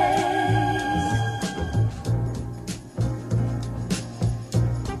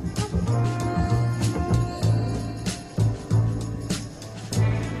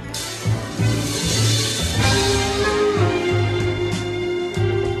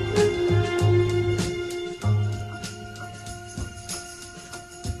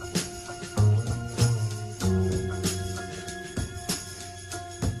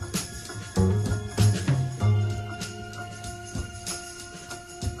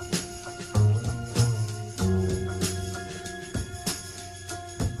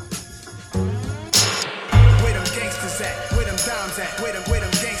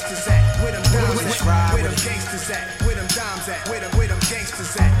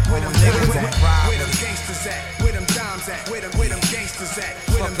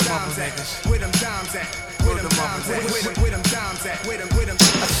them dimes at? Where them dimes at?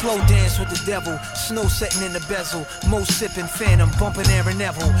 I slow dance with the devil, snow setting in the bezel, Mo sipping Phantom, bumping Aaron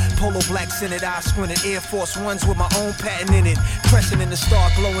Neville, Polo black Senate, eye squinted, Air Force Ones with my own patent in it, crescent in the star,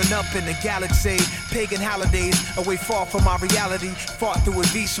 glowing up in the galaxy, pagan holidays, away far from my reality, fought through with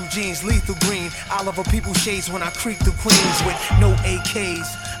Visu jeans, lethal green, Oliver people shades when I creep through Queens with no AKs.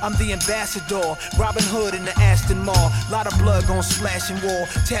 I'm the ambassador, Robin Hood in the Aston Mall, lot of blood gon' splash and war,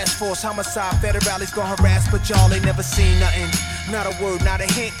 task force, homicide, federales gon' harass, but y'all ain't never seen nothing. Not a word, not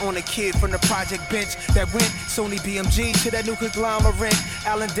a hint on a kid from the project bench that went Sony BMG to that new conglomerate.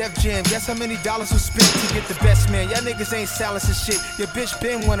 Allen Def Jam, guess how many dollars was spent to get the best man? Y'all niggas ain't silencing shit. Your bitch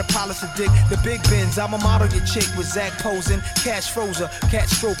Ben wanna polish a dick. The big Benz, I'ma model your chick with Zach posing. Cash frozer, cat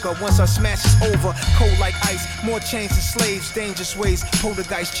stroker. Once our smash is over, cold like ice. More chains than slaves, dangerous ways.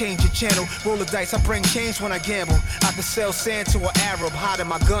 Poltergeist, change your channel. Roll the dice, I bring change when I gamble. I can sell sand to an Arab, hide in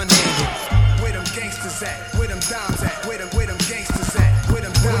my gun handle. Where them gangsters at? Where them dimes at? Where them gangsters at? Where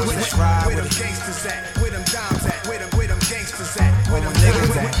them dimes at? Where them gangsters at? Where them dimes at? Where them gangsters at? Where them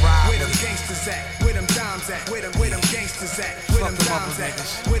niggas at? Where them gangsters at? Where them dimes at? Where them gangsters at? Where them dimes at?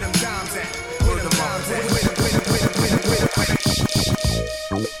 Where them dimes at? Where them dimes at? Where them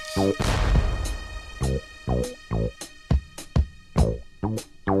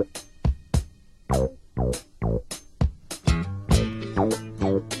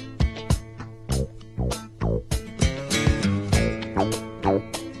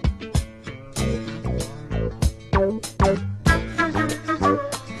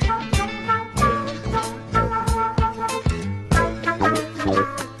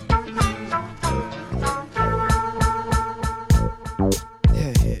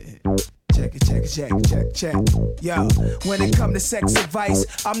check. Yo, when it come to sex advice,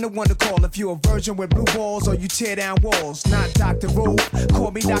 I'm the one to call if you a virgin with blue balls or you tear down walls. Not Dr. Rule, call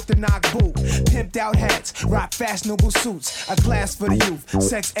me Dr. Knockboot. Pimped out hats, rock fashionable suits. A class for the youth,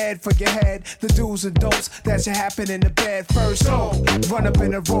 sex ed for your head. The do's and don'ts that should happen in the bed first. Run up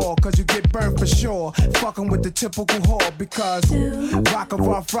in a raw, cause you get burned for sure. Fucking with the typical whore because rock a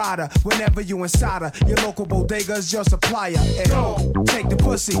rough rider whenever you inside her. Your local bodega's your supplier. And take the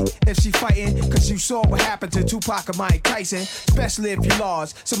pussy if she fighting, cause you saw what happened to Tupac and Mike Tyson. Especially if you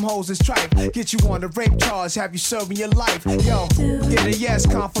large, some hoes is tripe. Get you on a rape charge, have you serving your life. Yo, get a yes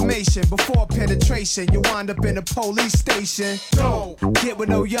confirmation before penetration. You wind up in a police station. Don't get with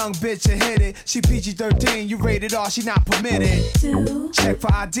no young bitch and hit it. She PG-13, you rated R, she not permitted. Check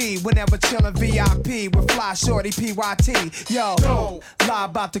for ID whenever chillin' VIP with fly shorty PYT. Yo, lie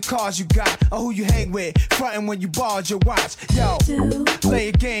about the cars you got or who you hang with. Frontin' when you borrowed your watch. Yo, play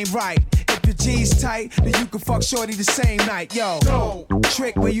your game right. If your G's tight, then you can fuck shorty the same night. Yo,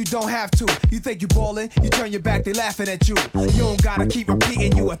 trick when you don't have to. You think you ballin', you turn your back, they laughing at you. You don't gotta keep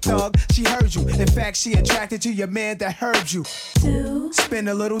repeating you a thug. She heard you. In fact, she attracted to your man that heard you. Spend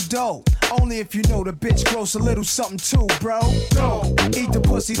a little dough, only if you know the bitch gross a little something too, bro. Eat the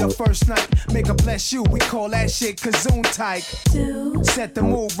pussy the first night, make her bless you. We call that shit kazoon tight. Set the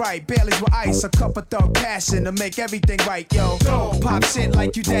mood right, Baileys with ice, a cup of thug passion to make everything right, yo. Pop shit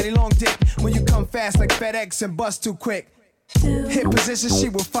like you daddy long dick when you come fast like FedEx and bust too quick. Hit position she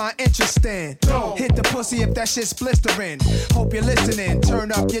will find interesting. Hit the pussy if that shit's blistering. Hope you're listening,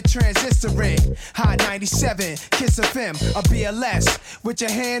 turn up your transistoring. Hot 97, Kiss FM, a BLS. With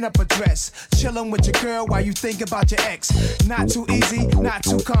your hand up a dress, chillin' with your girl while you think about your ex. Not too easy, not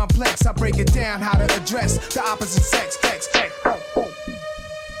too complex. I break it down how to address the opposite sex.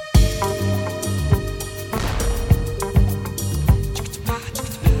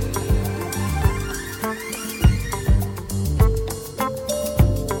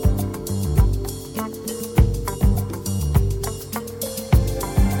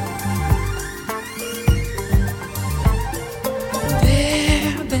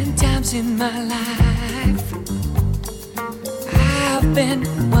 In my life, I've been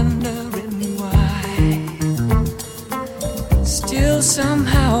wondering why. Still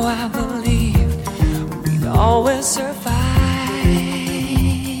somehow I believe we'd always survive.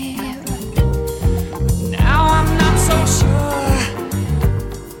 Now I'm not so sure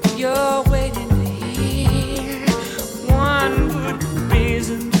you're waiting to hear one good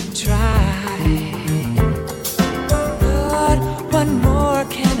reason to try. But what more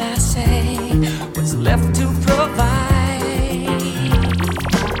can I say? What's left to provide?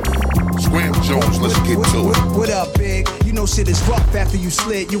 Scram Jones, let's get to it. What up, big? You know shit is rough after you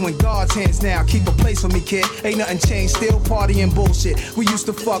slid. You in God's hands now. Keep a place for me, kid. Ain't nothing changed. Still partying bullshit. We used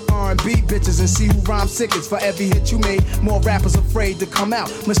to fuck R&B bitches and see who rhyme sickest. For every hit you made, more rappers afraid to come out.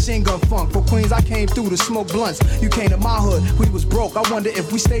 Machine Gun Funk. For Queens, I came through to smoke blunts. You came to my hood, we was broke. I wonder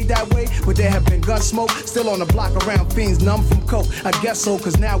if we stayed that way, would there have been gun smoke? Still on the block around fiends, numb from coke. I guess so,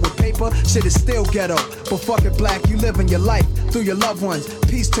 cause now with paper, shit is still ghetto. But fuck it, black, you living your life through your loved ones.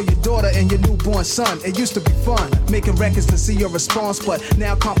 Peace to your daughter and your newborn son. It used to be fun, making records to see your response, but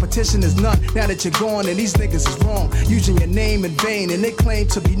now competition is none. Now that you're gone and these niggas is wrong, using your name in vain, and they claim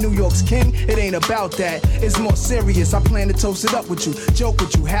to be New York's king. It ain't about that, it's more serious. I plan to toast it up with you, joke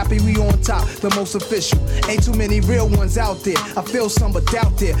with you, happy we on top, the most official. Ain't too many real ones out there. I feel some but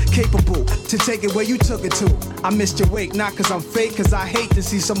doubt there, capable to take it where you took it to. I missed your wake, not cause I'm fake, cause I hate to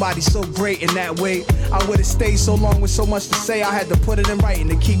see somebody so great in that way. I would've stayed so long with so much to say, I had to put it in writing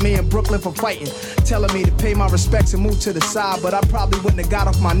to keep me in Brooklyn from fighting. Telling me to pay my respects and move to the side, but I probably wouldn't have got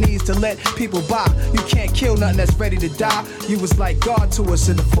off my knees to let people by. You can't kill nothing that's ready to die. You was like God to us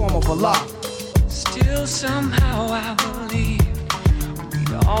in the form of Allah. Still somehow I believe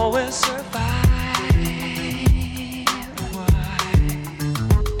we'd always survive.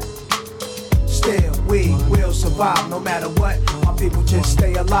 Still, we will survive no matter what. My people just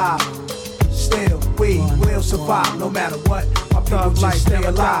stay alive. Still, we will survive no matter what. My people just stay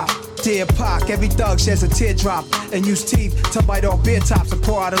alive. Dear Pac, every thug sheds a teardrop and use teeth to bite off beer tops and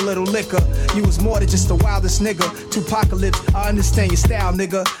pour out a little liquor. You was more than just the wildest nigga. Tupacalypse, I understand your style,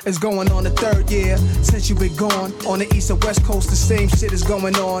 nigga. It's going on the 3rd year since you been gone. On the east and west coast, the same shit is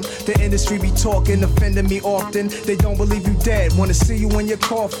going on. The industry be talking, offending me often. They don't believe you dead, wanna see you in your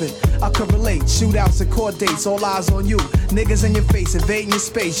coffin. I could relate, shootouts and court dates, all eyes on you. Niggas in your face, invading your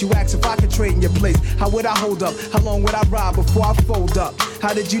space. You ask if I could trade in your place. How would I hold up? How long would I ride before I fold up?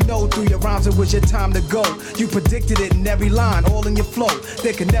 How did you know through your rhymes it was your time to go? You predicted it in every line, all in your flow.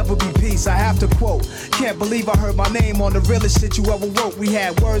 There can never be peace, I have to quote. Can't believe I heard my name on the realest shit you ever wrote. We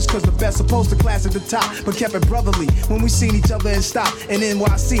had words cause the best supposed to class at the top, but kept it brotherly when we seen each other and stopped in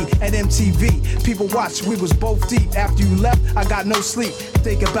NYC at MTV. People watched, we was both deep. After you left, I got no sleep.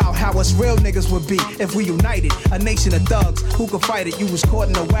 Think about how us real niggas would be if we united. A nation of thugs, who could fight it? You was caught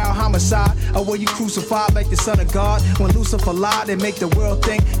in a wild homicide, or were you crucified like the son of God? When Lucifer lied and make the world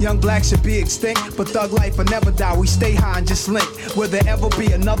think young black should be extinct, but thug life will never die. We stay high and just link. Will there ever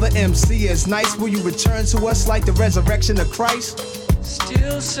be another MC as nice? Will you return to us like the resurrection of Christ?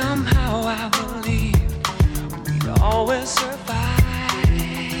 Still somehow I believe we'd always survive.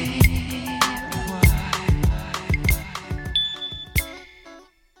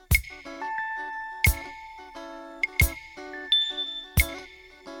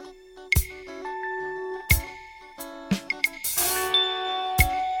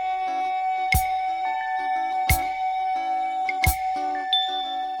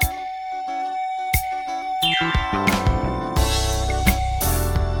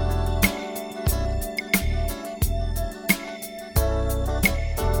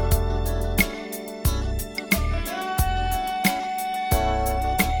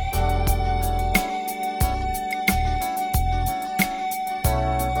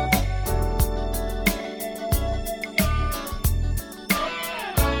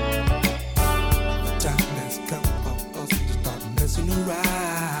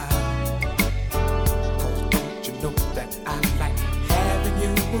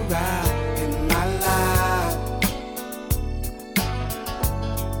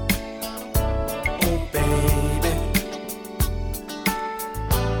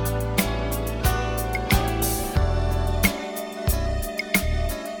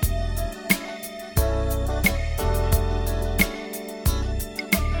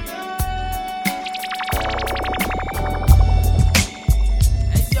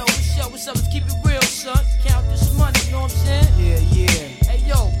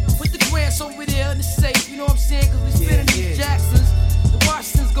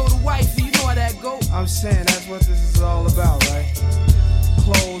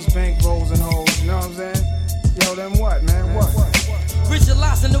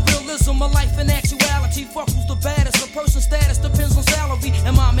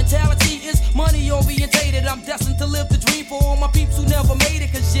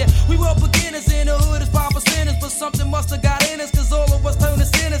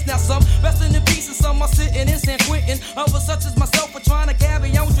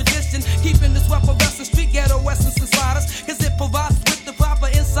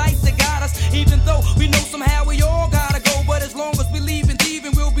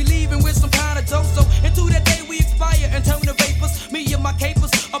 My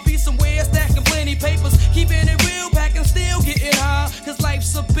capers, I'll be somewhere stacking plenty papers, keeping it real, pack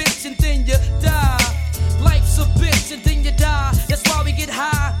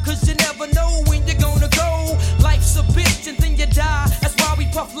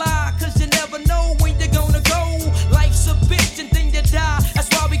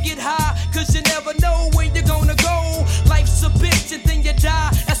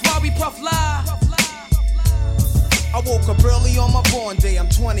woke up early on my born day. I'm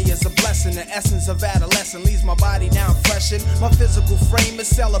 20 is a blessing. The essence of adolescence leaves my body now freshened. My physical frame is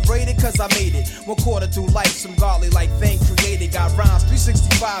celebrated cause I made it. 1/4 through life, some godly like thing created. Got rhymes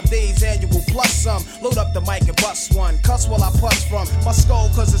 365 days annual plus some. Load up the mic and bust one. Cuss while I puss from my skull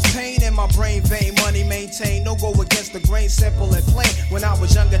cause it's pain in my brain vein. Money maintained, no go against the grain, simple and plain. When I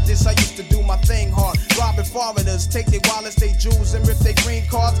was younger, this I used to do my thing hard. Robbing foreigners, take their wallets, they jewels, and rip their green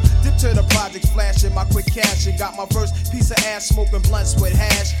cards. Dip to the projects, flashing my quick cash, and got my first piece of ass smoking blunts with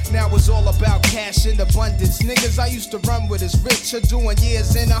hash. Now it's all about cash in abundance. Niggas I used to run with is rich, are doing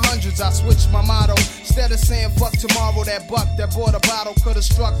years in the hundreds. I switched my motto. Instead of saying fuck tomorrow, that buck that bought a bottle could've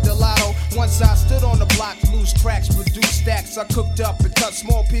struck the lotto. Once I stood on the block, loose cracks, produce stacks. I cooked up and cut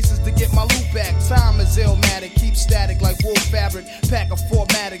small pieces to get my loot back. Time is illmatic, keep static like wool fabric. Pack a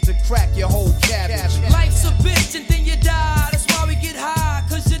 4-matic to crack your whole cabbage. Life's a bitch and then you die. That's why we get high,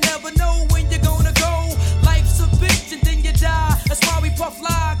 cause you never know when you're gonna go. Life's a bitch and then you die. That's why we puff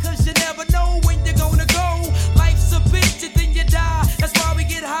fly, cause you never know when you're gonna go. Life's a bitch and then you die. That's why we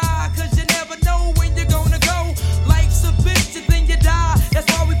get high, cause you never know when you're gonna go. Life's a bitch and then you die. That's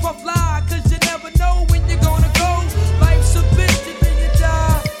why we puff fly, cause you never know when you're gonna go. Life's a bitch and then you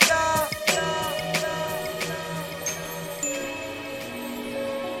die.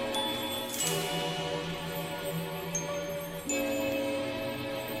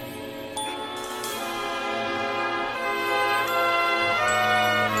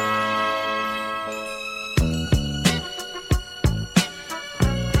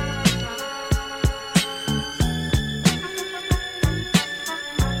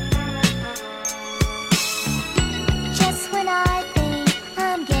 Just when I think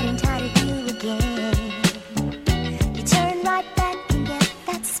I'm getting tired of you again, you turn right back and get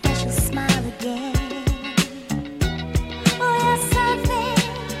that special smile again. Oh, you're something,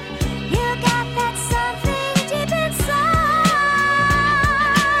 you got that something deep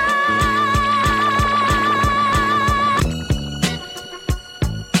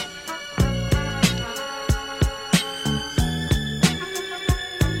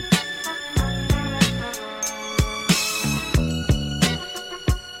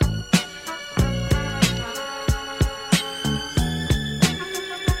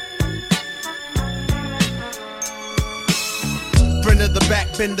Brenda the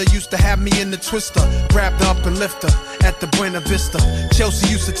backbender used to have me in the twister. Grabbed her up and lift her at the Buena Vista. Chelsea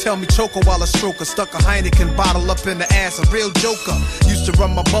used to tell me choke her while I stroke her. Stuck a Heineken bottle up in the ass, a real joker. Used to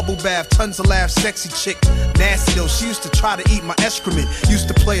run my bubble bath, tons of laughs, sexy chick. Nasty though, she used to try to eat my excrement. Used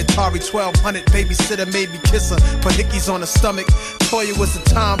to play Atari 1200, babysitter made me kiss her. Put hickeys on her stomach. Toya was a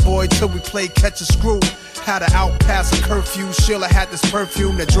tomboy till we played catch a screw. Had her out past a curfew. Sheila had this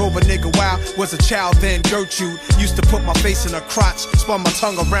perfume that drove a nigga wild. Was a child then, Gertrude. Used to put my face in her crotch. Spun my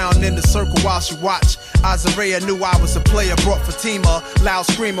tongue around in the circle while she watched. Azarea knew I was a player. Brought Fatima. Loud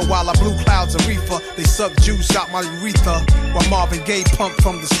screaming while I blew clouds of reefer. They sucked juice out my urethra while Marvin Gaye pumped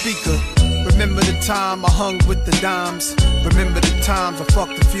from the speaker. Remember the time I hung with the dimes. Remember the times I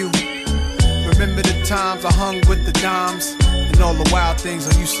fucked a few. Remember the times I hung with the dimes. And all the wild things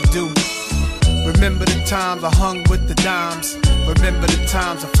I used to do. Remember the times I hung with the dimes. Remember the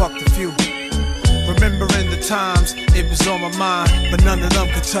times I fucked a few. Remembering the times it was on my mind, but none of them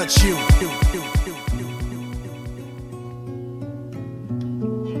could touch you.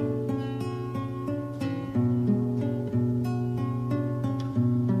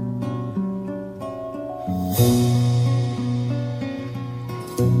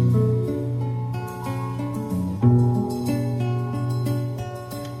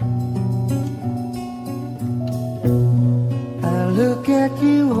 Look at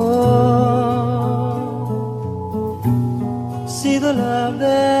you all, see the love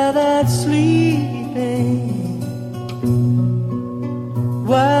there that's sleeping,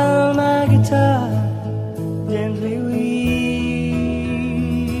 while my guitar gently weeps.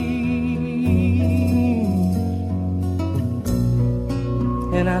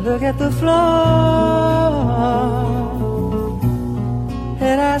 And I look at the floor,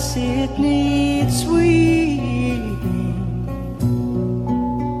 and I see it needs sweet.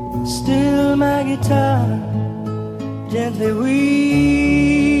 Still my guitar gently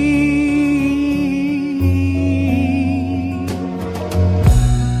weeps.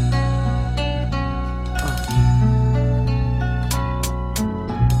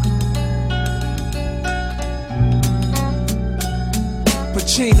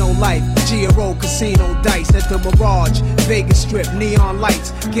 Pacino life, Giro, casino, dice at the Mirage, Vegas Strip, neon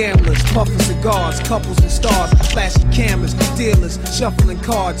lights, gamblers, puffing cigars, couples and stars, flashing cameras, dealers, shuffling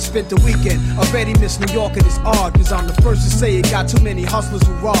cards. Spent the weekend, already miss New York and it's odd, cause I'm the first to say it got too many hustlers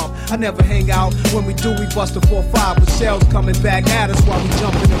who rob. I never hang out, when we do we bust a 4-5 with shells coming back at us while we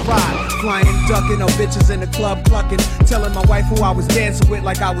jump in the ride. Flying, ducking, no bitches in the club clucking, telling my wife who I was dancing with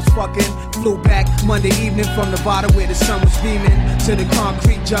like I was fucking. Flew back Monday evening from Nevada where the sun was beaming to the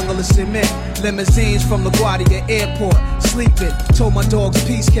concrete jungle of cement. Limousines from LaGuardia Airport, sleeping. Told my dogs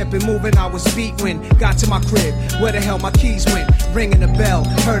peace, kept it moving. I was beat when got to my crib. Where the hell my keys went? Ringing the bell,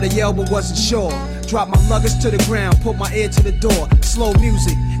 heard a yell but wasn't sure. Dropped my luggage to the ground, put my ear to the door. Slow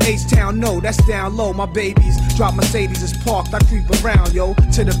music, H-Town, no, that's down low. My babies, drop Mercedes is parked. I creep around, yo,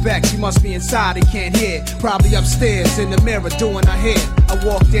 to the back. She must be inside and can't hear. Probably upstairs in the mirror doing her hair. I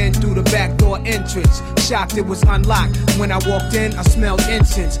walked in through the back door entrance. Shocked it was unlocked. When I walked in, I smelled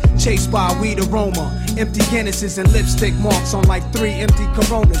incense. Chased by a weed aroma. Empty Guinnesses and lipstick marks on like 3 empty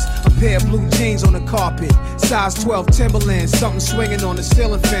Coronas. A pair of blue jeans on the carpet. Size 12 Timberlands. Something swinging on the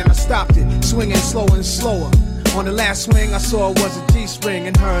ceiling fan. I stopped it, swinging slower and slower. On the last swing, I saw it was a G-string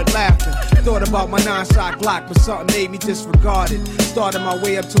and heard laughing. Thought about my 9-shot Glock, but something made me disregard it. Started my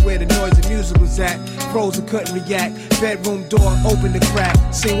way up to where the noise and music was at. Frozen, couldn't react. Bedroom door opened the crack.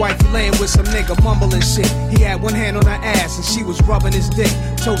 Seen wifey laying with some nigga mumbling shit. He had one hand on her ass and she was rubbing his dick.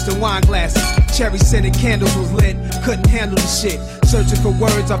 Toasting wine glasses. Cherry scented candles was lit. Couldn't handle the shit. Searching for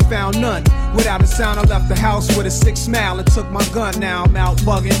words, I found none. Without a sound, I left the house with a sick smile and took my gun. Now I'm out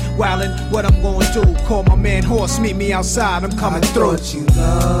bugging, wildin'. What I'm gonna do? Call my man Horse, meet me outside. I'm coming through. I thought you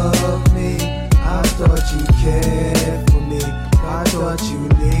loved me. I thought you cared for me. I thought you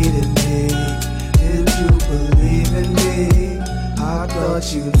needed me. Did you believe in me? I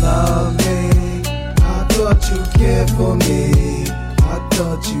thought you loved me. I thought you cared for me. I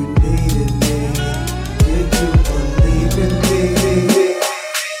thought you needed me. Did you believe in me?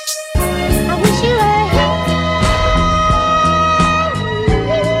 I wish you were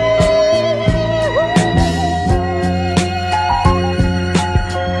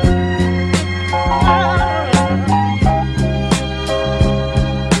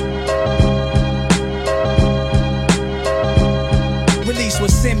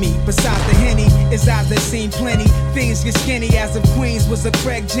Besides the Henny, it's eyes that seen plenty. Things get skinny as if Queens was a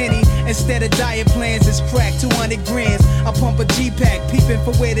crack Jenny. Instead of diet plans, it's crack 200 grams. I pump a G-Pack, peeping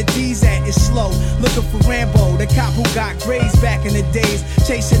for where the D's at. It's slow, looking for Rambo, the cop who got grades back in the days.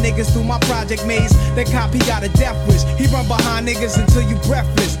 Chasing niggas through my project maze. That cop, he got a death wish. He run behind niggas until you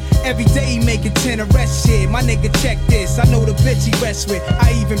breathless. Every day he making 10 arrest shit. My nigga, check this. I know the bitch he rests with.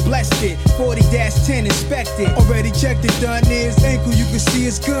 I even blessed it. 40-10 inspected. Already checked it, done his ankle. You can see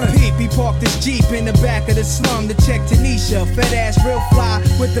his gun. Peep, he parked his Jeep in the back of the slum to check Tanisha. Fat ass, real fly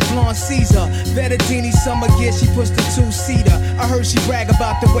with the blonde Caesar. Vettadini summer gear, she pushed the 2-seater. I heard she brag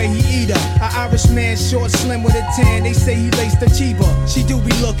about the way he eat her. An Irish man, short, slim with a tan. They say he laced the Chiba. She do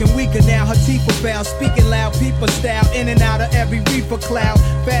be looking weaker now. Her teeth are foul. Speaking loud, people style. In and out of every reefer cloud.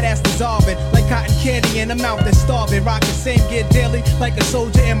 Fat ass dissolving like cotton candy in a mouth that's starving. Rockin' same gear daily like a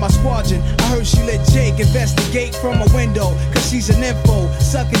soldier in my squadron. I heard she let Jake investigate from a window, cause she's an info.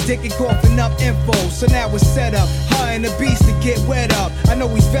 Sucking dick and coughing up info. So now it's set up, her and the beast to get wet up. I know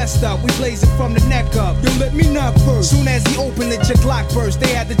he's vest up, we blazing from the neck up. Yo, let me knock first. Soon as he opened it, your Glock burst. They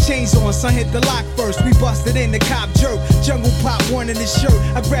had the chains on, son hit the lock first. We busted in, the cop jerk. Jungle pop one in his shirt.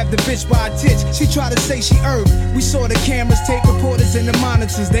 I grabbed the bitch by a titch. She tried to say she heard. We saw the cameras, tape recorders, and the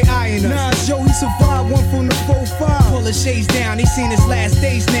monitors. They eyeing us. Nah, Joe, he survived one from the 4-5. Pull the shades down, he seen his last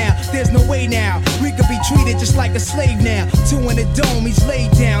days now. There's no way now. We could be treated just like a slave now. 2 in the dome, he's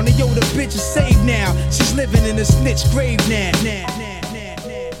laid down. And yo, the bitch is saved now. She's living in a snitch grave now.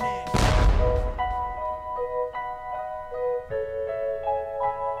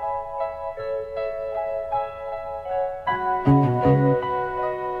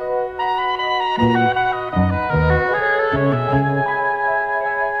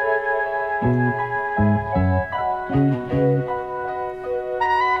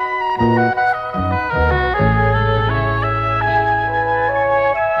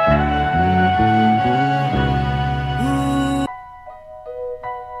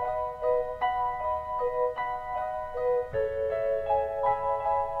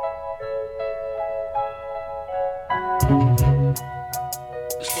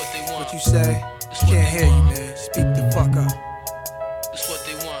 What you say? Can't hear you, man. Speak the fuck up. It's what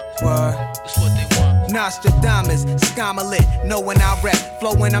they want. What? It's what they want. Nostradamus, Scamolit, knowing I rep,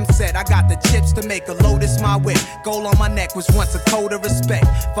 flowing I'm set. I got the chips to make a Lotus my whip. Gold on my neck was once a code of respect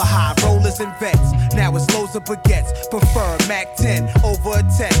for high rollers and vets. Now it's loads of baguettes. Prefer Mac 10 over a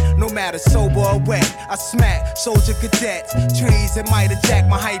 10, no matter sober or wet. I smack soldier cadets, trees that might have jacked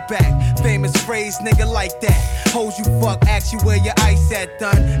my height back. Famous phrase, nigga like that. Hoes you fuck, ask you where your ice at,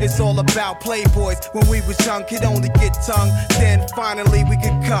 done. It's all about playboys. When we was young, could only get tongue. Then finally we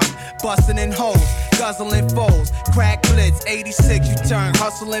could come, bustin' in hoes, guzzling foes, crack blitz, 86 you turn,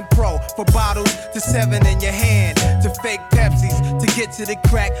 hustling pro, for bottles to 7 in your hand, to fake Pepsis, to get to the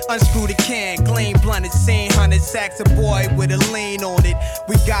crack, unscrew the can, clean blunted, seen 100 sacks of boy with a lean on it.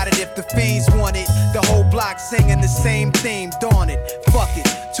 We got it if the fiends want it, the whole block singing the same theme, dawn it, fuck it,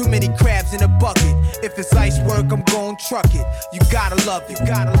 too many crabs in a bucket, if it's ice work I'm gon' truck it, you gotta love it, you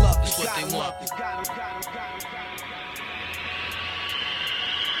gotta love it, you gotta love it, you gotta love it.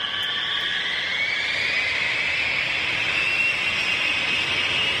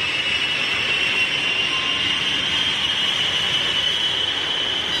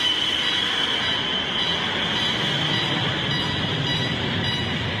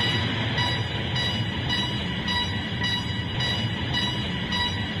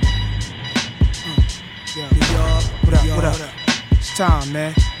 What up? It's time,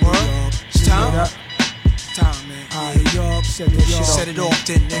 man. What? It's time? It's time, man. Alright, y'all, set it off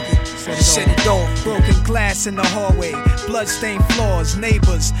then, nigga. Set it off. Broken glass in the hallway, bloodstained floors,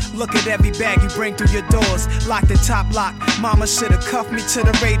 neighbors. Look at every bag you bring through your doors. Lock the top lock. Mama should've cuffed me to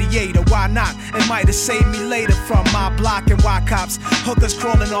the radiator. Why not? It might've saved me later from my block and why cops. Hookers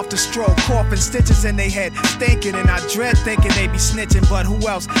crawling off the stroke, coughing stitches in their head, stinking, and I dread thinking they be snitching. But who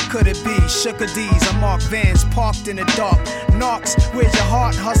else could it be? Sugar D's, I mark vans parked in the dark. Knocks, where's your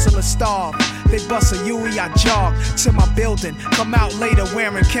heart? Hustle or starve. They bust a Huey, I jog to my building. Come out later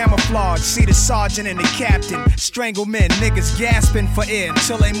wearing camouflage. See the sergeant and the captain. Strangle men, niggas gasping for air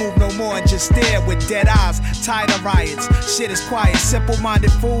till they move no more and just stare with dead eyes. Tired of riots, shit is quiet.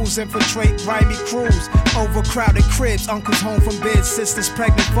 Simple-minded fools infiltrate grimy crews. Overcrowded cribs, uncles home from bed, sisters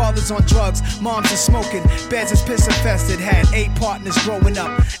pregnant, fathers on drugs, moms are smoking, beds is piss infested. Had 8 partners growing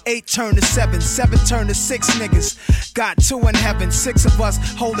up, 8 turned to 7, 7 turned to 6 niggas. Got 2 in heaven, 6 of us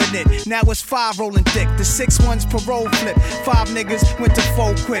holding it. Now it's 5 rolling thick. The 6 ones parole flip. 5 niggas went to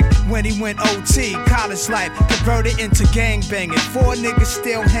 4 quick when he went OT. College life converted into gang banging. 4 niggas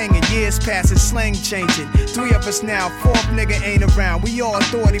still hanging. Years passing, slang changing. 3 of us now. 4th nigga ain't around. We all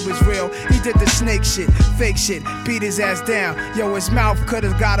thought he was real. He did the snake shit, fake shit, beat his ass down. Yo, his mouth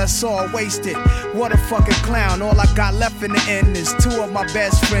could've got us all wasted. What a fucking clown. All I got left in the end is 2 of my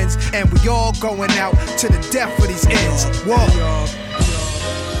best friends, and we all going out to the death for these ends. Whoa.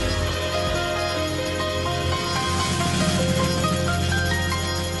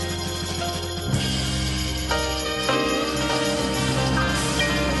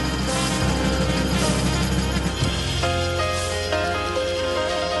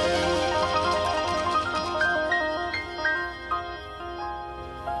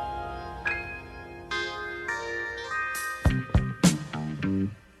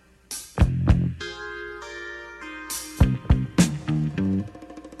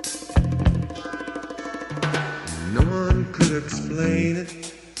 Explain it.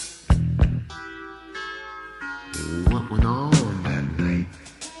 What went on that night?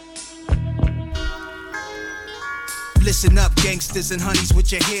 Listen up, gangsters and honeys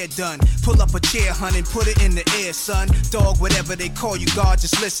with your hair done. Pull up a chair, hun, and put it in the air, son. Dog, whatever they call you, God,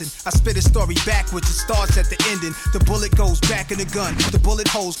 just listen. I spit a story backwards, it starts at the ending. The bullet goes back in the gun. The bullet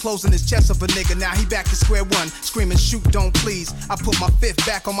holes closing his chest of a nigga. Now he back to square one, screaming, shoot, don't please. I put my 5th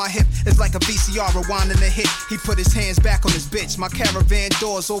back on my hip. It's like a VCR rewinding a hit. He put his hands back on his bitch. My caravan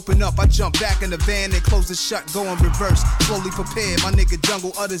doors open up. I jump back in the van and close it shut, go in reverse. Slowly prepared, my nigga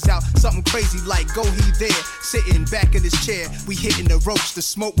Jungle utters out something crazy like, go he there. Sitting back in his chair, we hitting the ropes. The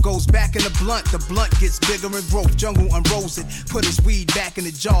smoke goes back in the blunt gets bigger and growth. Jungle unrolls it, put his weed back in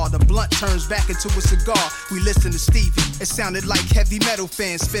the jar. The blunt turns back into a cigar. We listen to Stevie, it sounded like heavy metal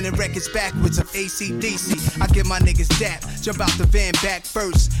fans spinning records backwards of AC/DC. I get my niggas dap, jump out the van back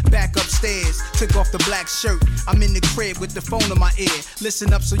first, back upstairs, took off the black shirt. I'm in the crib with the phone in my ear.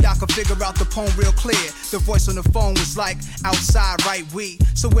 Listen up so y'all can figure out the poem real clear. The voice on the phone was like, outside right we.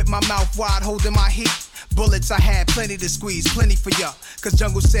 So with my mouth wide holding my heat. Bullets I had plenty to squeeze, plenty for ya. Cause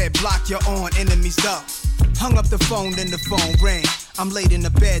Jungle said block your own enemies up. Hung up the phone, then the phone rang. I'm laid in the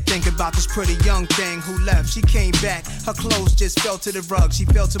bed thinking about this pretty young thing who left. She came back, her clothes just fell to the rug. She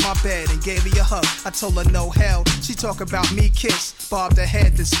fell to my bed and gave me a hug. I told her no hell. She talk about me kiss. Bobbed her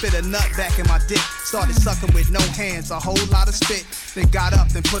head, then spit a nut back in my dick. Started sucking with no hands, a whole lot of spit. Then got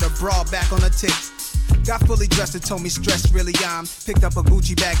up and put a bra back on her tits. Got fully dressed and told me stress really I'm. Picked up a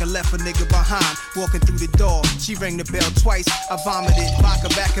Gucci bag and left a nigga behind. Walking through the door, she rang the bell twice. I vomited vodka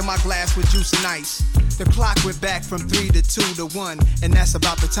back in my glass with juice and ice. The clock went back from 3 to 2 to 1, and that's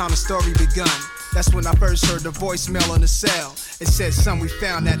about the time the story begun. That's when I first heard the voicemail on the cell. It said, son, we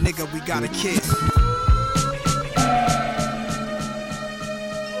found that nigga, we got a kid.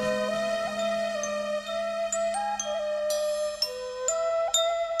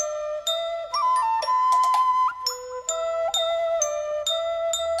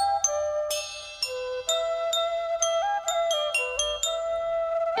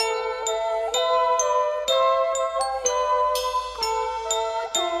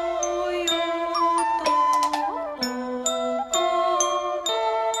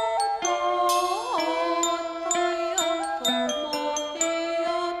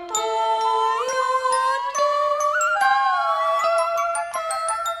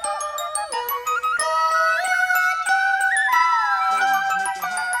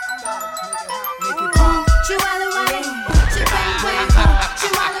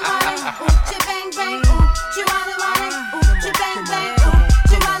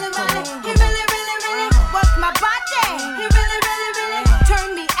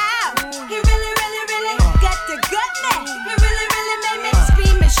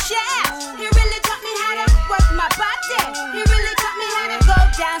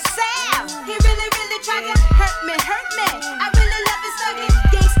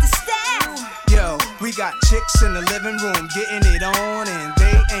 Chicks in the living room getting it on, and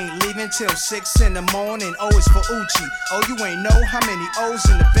they ain't leaving till 6 in the morning. O is for Uchi. Oh, you ain't know how many O's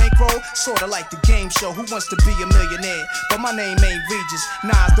in the bankroll? Sorta like the game show, Who Wants to Be a Millionaire? But my name ain't Regis.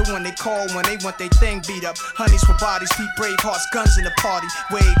 Nas the one they call when they want they thing beat up. Honeys for bodies, Pete Bravehearts, guns in the party.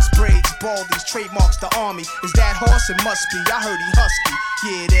 Waves, braids, baldies, trademarks the army. Is that horse? It must be. I heard he husky.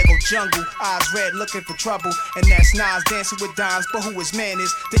 Yeah, there go Jungle, eyes red looking for trouble. And that's Nas dancing with dimes, but who his man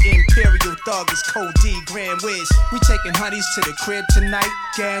is? The Imperial Thug is Code D, Grand Wiz. We taking honeys to the crib tonight.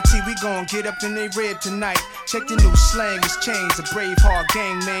 Guarantee we gon' get up in they rib tonight. Check the new slang, it's changed. A Braveheart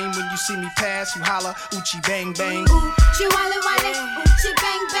gang name. When you see me pass, you holla, Uchi bang bang. Uchi wale wale, Uchi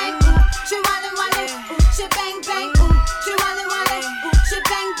bang bang. Uchi wale wale, Uchi bang bang. Uchi wale wale, Uchi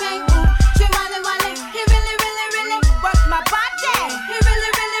bang bang. Uchi wale wale, he really, really, really work my body. He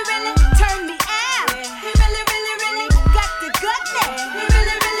really, really, really turn me out. He really, really, really got the goodness. He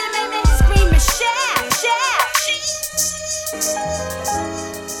really, really made me scream and shout, shout.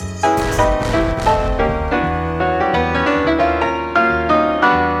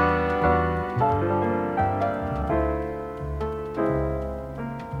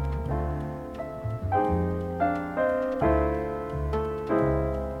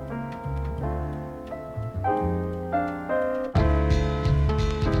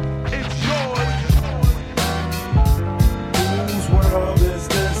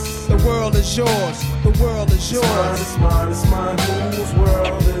 Yours, the world is yours. It's mine, it's mine, whose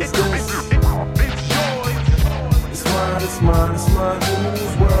world is this? It's yours. It's mine, it's mine, it's mine,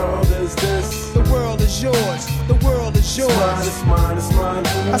 whose world is this? The world is yours, the world is yours. It's mine, it's mine,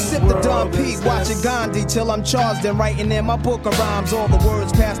 I sip the Dom P, watching Gandhi till I'm charged and writing in my book of rhymes. All the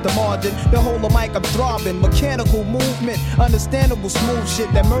words past the margin, the whole of mic I'm throbbing. Mechanical movement, understandable smooth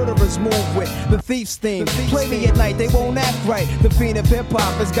shit that murderers move with. The thief's theme, play me at night, they won't act right. The fiend of hip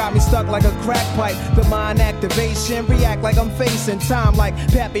hop has got me stuck like a crack pipe. The mind activation, react like I'm facing time like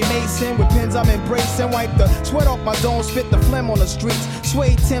Pappy Mason. With pins I'm embracing, wipe the sweat off my dome, spit the phlegm on the streets.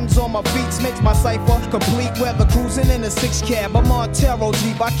 Suede Timbs on my feet makes my cipher complete. Weather cruising in a 6 cab, I'm on Montero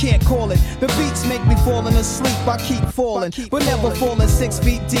Jeep, I can't call it. The beats make me falling asleep, I keep falling, but never falling 6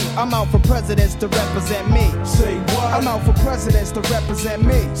 feet deep. I'm out for presidents to represent me. Say what? I'm out for presidents to represent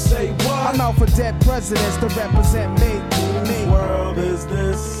me. Say what? I'm out for dead presidents to represent me. Whose world is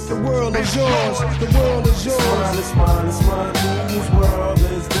this? The world is yours. The world is yours. It's mine, it's mine, whose world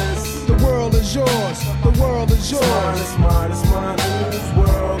is this? The world is yours. The world is yours. It's mine, it's mine, whose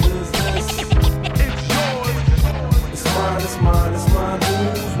world is this? It's yours. It's mine, it's mine, it's mine,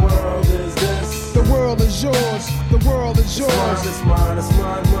 whose world is this? The world is yours. The world is yours. It's mine, it's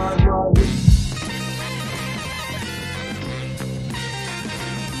mine, mine, mine.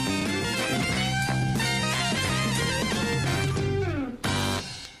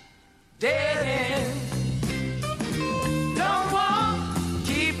 Dead end. Don't walk,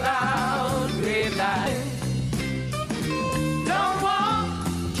 keep out red light. Don't walk,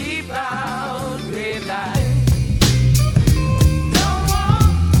 keep out red light. Don't walk,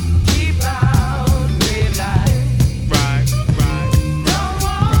 keep out red light. Right, right. Don't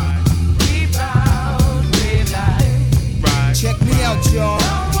walk, keep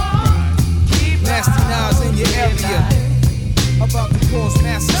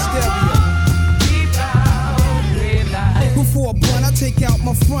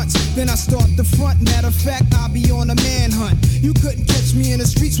fronts, then I start the front. Matter of fact, I'll be on a manhunt. You couldn't catch me in the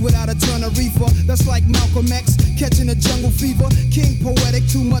streets without a ton of reefer. That's like Malcolm X catching a jungle fever. King poetic,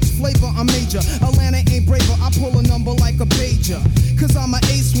 too much flavor, I'm major. Atlanta ain't braver, I pull a number like a pager. Cause I'm an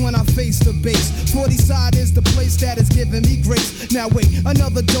ace when I face the base. 40 side is the place that is giving me grace. Now wait,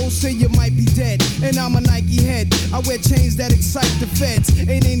 another dose and you might be dead. And I'm a Nike head, I wear chains that excite the feds.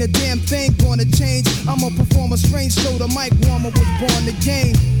 Ain't a damn thing gonna change. I'ma perform a strange show, the mic warmer was born the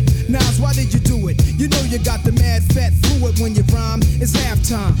game. Nas, why did you do it? You know you got the mad fat fluid when you rhyme. It's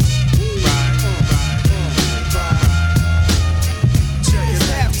halftime. It's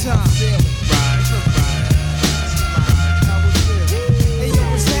halftime. Hey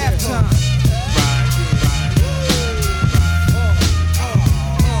yo, it's halftime.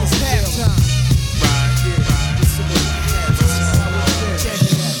 It's halftime.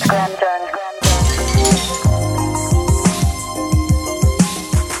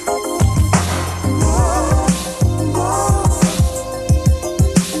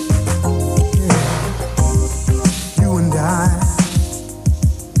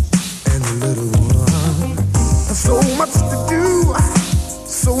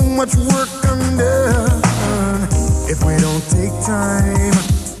 Much work undone if we don't take time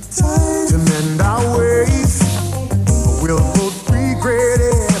to mend our ways. We'll both regret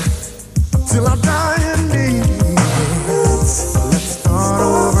it until our dying days. Let's start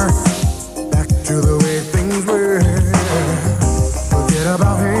over, back to the way things were. Forget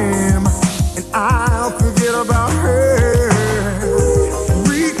about him, and I'll forget about her.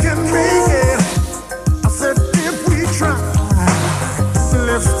 We can make it. I said if we try.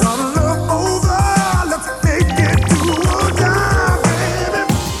 Let's start love over. Let's make it do or die, baby.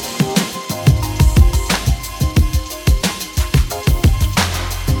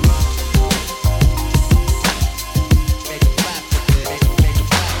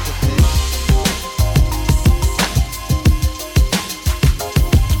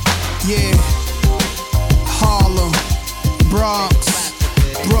 Yeah, Harlem, Bronx,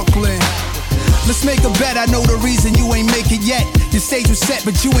 Brooklyn. Let's make a bet, I know the reason you ain't make it yet. Your stage was set,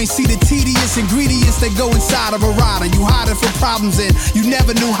 but you ain't see the tedious ingredients that go inside of a rider. You hiding for problems and you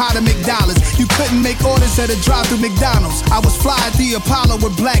never knew how to make dollars. You couldn't make orders at a drive-thru McDonald's. I was fly at the Apollo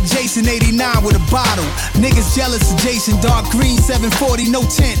with Black Jason 89 with a bottle. Niggas jealous of Jason, dark green 740, no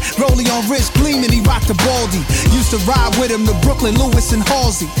tint. Rollie on wrist gleaming, he rocked the Baldy. Used to ride with him to Brooklyn, Lewis and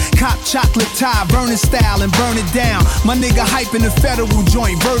Halsey. Cop chocolate tie, burning style and burn it down. My nigga hyping the federal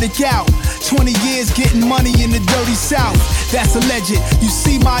joint, verdict out. 20 years getting money in the dirty South. That's alleged. You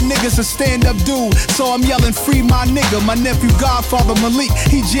see my niggas a stand-up dude, so I'm yelling free my nigga. My nephew Godfather Malik,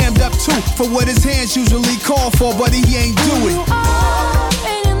 he jammed up too for what his hands usually call for, but he ain't do it.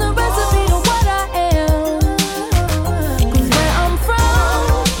 Ain't in the recipe to what I am. 'Cause where I'm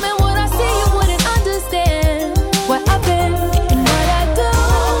from, man, what I see you wouldn't understand. Where I've been and what I do,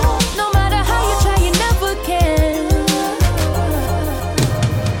 no matter how you try, you never can.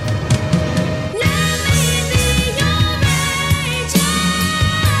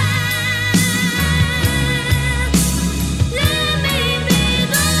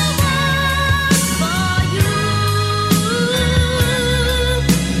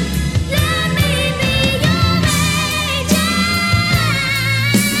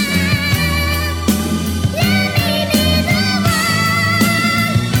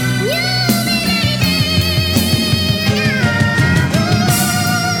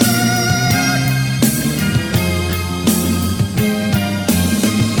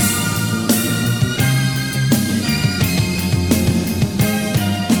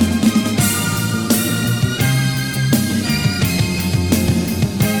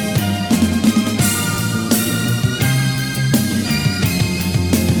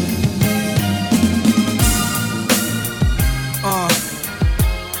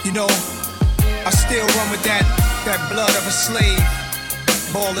 That blood of a slave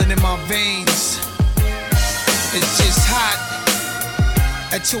boiling in my veins. It's just hot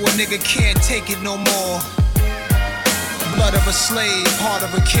until a nigga can't take it no more. Blood of a slave, heart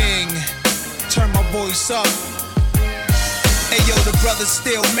of a king. Turn my voice up. Ayo, the brother's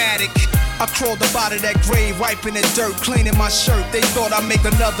still Matic. I crawled up out of that grave, wiping the dirt, cleaning my shirt. They thought I'd make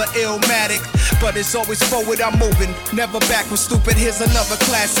another Illmatic, but it's always forward I'm moving, never backward, stupid. Here's another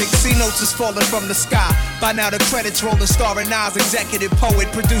classic. C notes is falling from the sky. By now the credits rolling, starring Nas, executive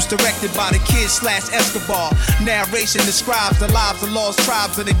poet, produced, directed by the kid / Escobar. Narration describes the lives of lost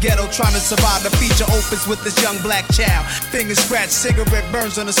tribes in the ghetto trying to survive. The feature opens with this young black child. Finger scratch, cigarette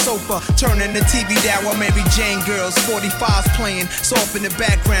burns on the sofa, turning the TV down while Mary Jane girls, 45s playing, soft in the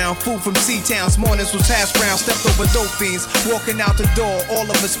background. Food from C-Towns, mornings was hash brown, stepped over dope fiends. Walking out the door, all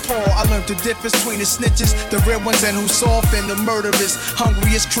of us poor. I learned the difference between the snitches, the real ones, and who's soft, and the murderers.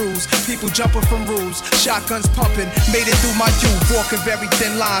 Hungriest crews, people jumping from roofs, shotguns pumping. Made it through my youth, walking very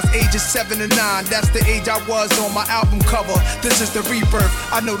thin lines, ages 7 to 9. That's the age I was on my album cover. This is the rebirth.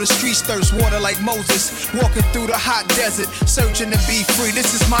 I know the streets thirst water like Moses, walking through the hot desert, searching to be free.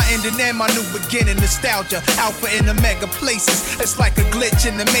 This is my ending and my new beginning. Nostalgia, alpha in the mega places. It's like a glitch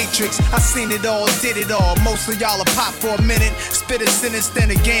in the matrix. I seen it all, did it all. Most of y'all will pop for a minute, spit a sentence, then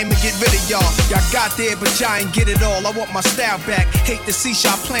a game and get rid of y'all. Y'all got there, but y'all ain't get it all. I want my style back. Hate the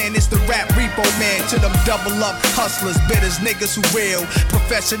C-Shop playing, it's the rap repo man. To them double up hustlers, bitters, niggas who real.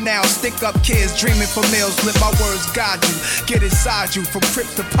 Professional, stick up kids, dreaming for meals. Let my words guide you, get inside you. From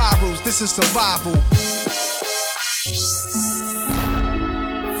Crips to Pyros, this is survival.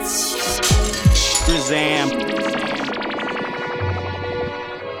 Shazam.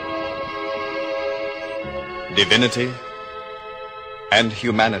 Divinity and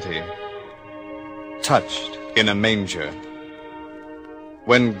humanity touched in a manger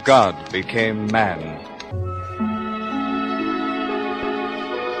when God became man.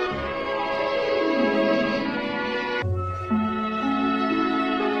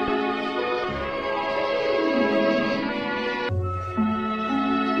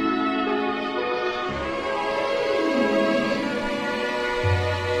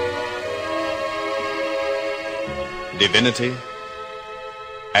 Divinity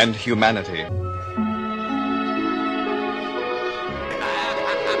and humanity.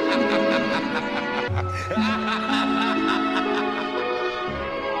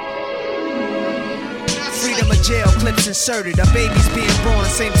 Freedom of jail, clips inserted. A baby's being born,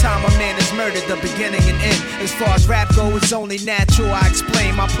 same time a man is murdered. The beginning and end. As far as rap go, it's only natural. I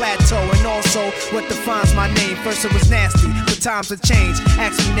explain my plateau and also what defines my name. First it was nasty, but times have changed.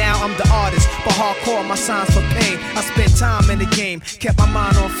 Ask me now, I'm the artist, but hardcore my signs for pain. I spent time in the game, kept my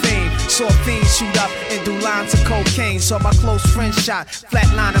mind on fame. Saw fiends shoot up and do lines of cocaine. Saw my close friend shot,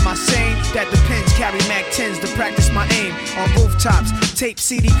 flatline in my sane. That depends, carry Mac 10s to practice my aim. On rooftops, tape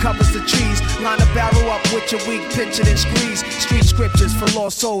CD covers the trees. Line a barrel up with your weak picture and squeeze. Street scriptures for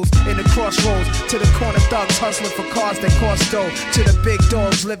lost souls in the crossroads. To the corner thugs hustling for cars that cost dough. To the big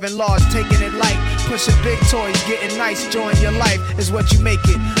dogs living large, taking it light. Pushing big toys, getting nice, join your life is what you make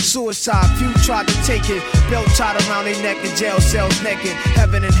it. Suicide, few tried to take it. Belt tied around their neck in jail cells naked.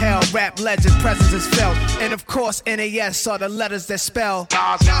 Heaven and hell, rap legend, presence is felt. And of course, NAS are the letters that spell.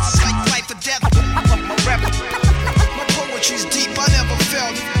 Nas is like life or death. My rap, my poetry's deep, I never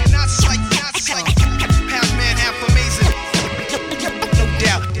felt. Nas is like half man, half amazing. No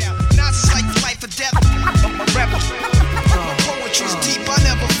doubt. Nas is like life or death. My rap, my poetry's deep, I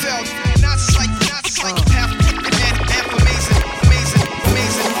never felt. Nas is like half man, half amazing. Amazing,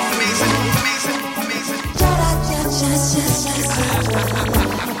 amazing, amazing, amazing,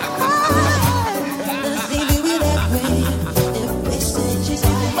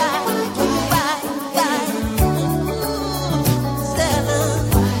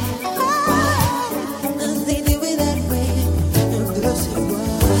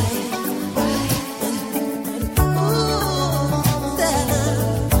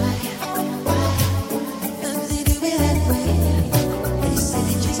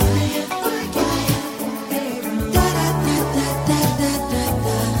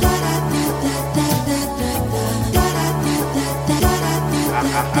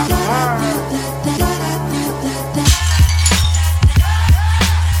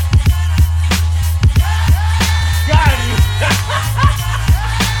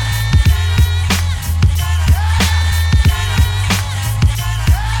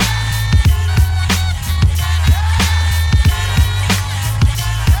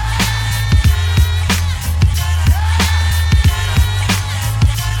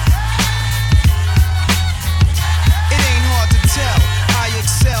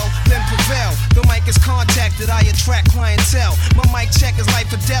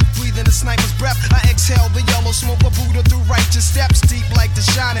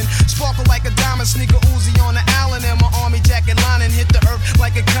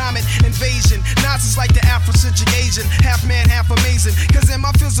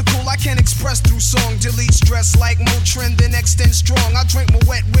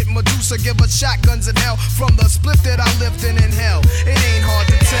 shotguns in hell from the split that I lived in hell. It ain't hard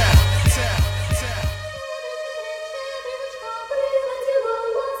to tell.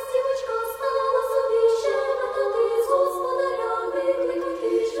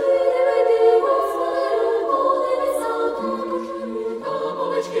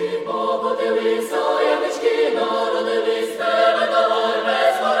 Подивися, ямички, народи, візьме, металор,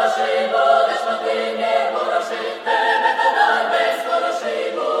 без хороший,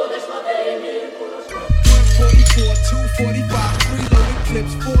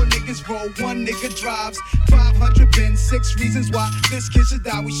 clips, 4 niggas roll, 1 nigga drives. 500 bins, 6 reasons why this kid should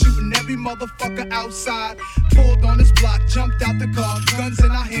die. We shooting every motherfucker outside. Pulled on his block, jumped out the car, guns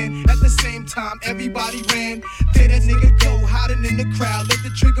in our hand. At the same time, everybody ran. There that nigga go, hiding in the crowd. Let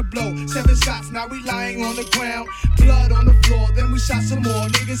the trigger blow. 7 shots, now we lying on the ground. Blood on the floor, then we shot some more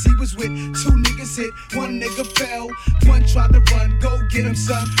niggas he was with. 2 niggas hit, 1 nigga fell. 1 tried to run, go get him,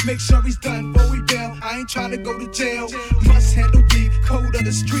 son. Make sure he's done before we bail. I ain't trying to go to jail. Must handle beef, code of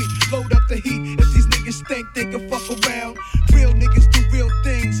the street. Load up the heat. If these niggas think they can fuck around, real niggas do real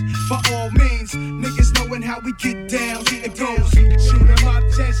things. By all means, niggas knowing how we get down. It goes, shoot 'em up,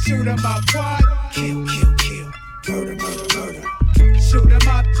 just shoot 'em up, what? Kill, kill, kill. Murder, murder, murder. Shoot 'em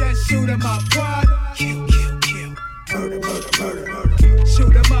up, just shoot 'em up, what? Kill, kill, kill. Murder, murder, murder, murder.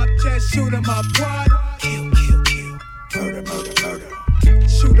 Shoot 'em up, just shoot 'em up, what? Kill, kill, kill. Murder, murder, murder.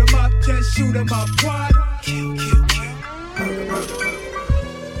 Shoot 'em up, just shoot 'em up, what? Kill, kill, kill. Murder, murder, murder.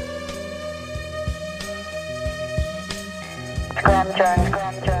 Scram turn,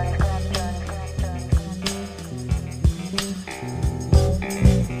 scram turn.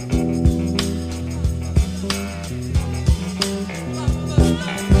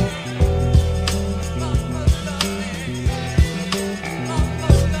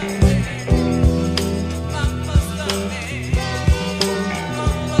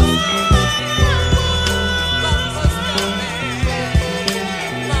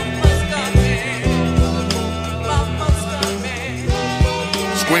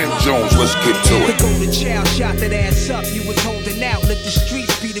 Jones, let's get to it. The golden child shot that ass up, you was holding out. Let the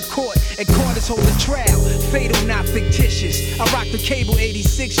streets be the court and corners hold the trial. Fatal, not fictitious. I rock the cable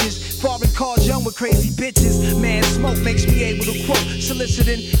 86s. Foreign cars young with crazy bitches. Man, smoke makes me able to quote.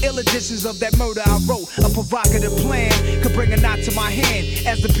 Soliciting ill editions of that murder I wrote. A provocative plan could bring a knot to my hand.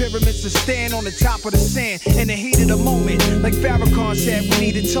 As the pyramids to stand on the top of the sand. In the heat of the moment, like Farrakhan said, we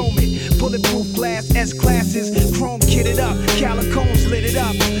need atonement. Bulletproof glass, S-classes, chrome kitted up. Calicones lit it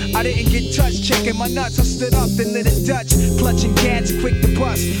up. I didn't get touched, checking my nuts. I stood up, then lit it Dutch. Clutching gats, quick to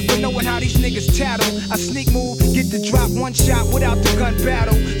bust. But knowing how these niggas tattle, I sneak move, get the drop, 1 shot without the gun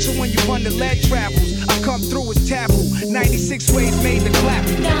battle. So when you run the lead travels, I come through as taboo. 96 ways made the clap.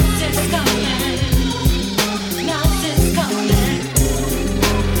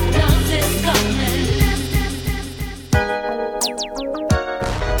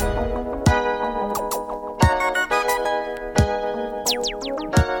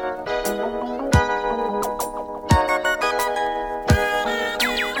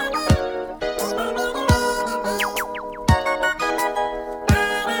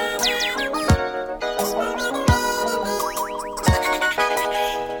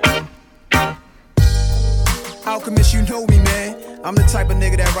 Alchemist, you know me, man. I'm the type of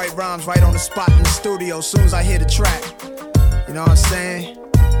nigga that write rhymes right on the spot in the studio soon as I hear the track. You know what I'm saying?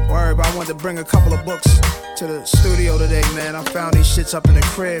 Word, but I wanted to bring a couple of books to the studio today, man. I found these shits up in the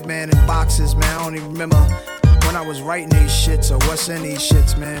crib, man, in boxes, man. I don't even remember when I was writing these shits or what's in these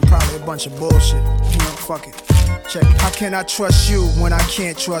shits, man. Probably a bunch of bullshit. You know, fuck it. Check. How can I trust you when I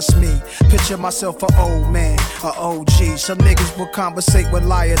can't trust me? Picture myself an old man, a OG. Some niggas will conversate with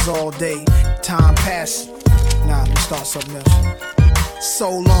liars all day. Time passes. Nah, let me start something else.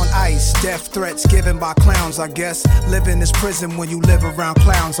 Soul on ice, death threats given by clowns, I guess. Live in this prison when you live around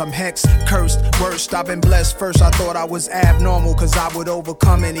clowns. I'm hexed, cursed, worst, I've been blessed. First I thought I was abnormal, cause I would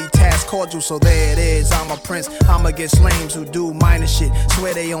overcome any task cordial. So there it is, I'm a prince, I'm against lames who do minor shit.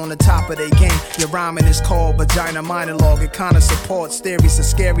 Swear they on the top of their game. Your rhyming is called vagina monologue. It kinda supports theories of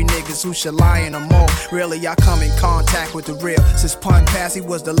scary niggas who should lie in the mall. Really, I come in contact with the real. Since Pun Passy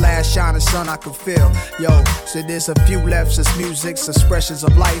was the last shining sun I could feel. Yo, so there's a few left, since music's expressions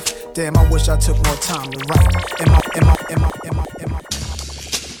of life. Damn, I wish I took more time to write. Am I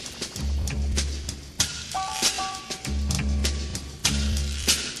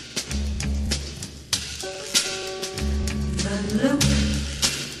The look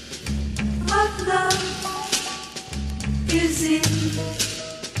of love is in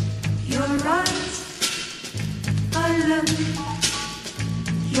your eyes. A look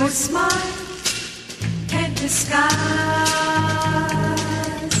your smile can't disguise.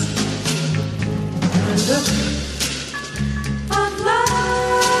 The look of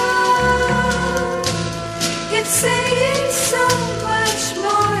love, it's saying so much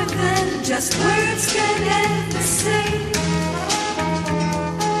more than just words can ever say.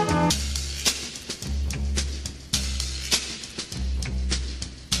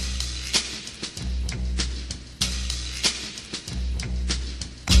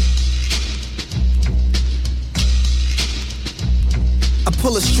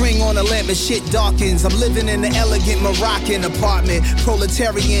 pull a string on a lamp and shit darkens. I'm living in an elegant Moroccan apartment.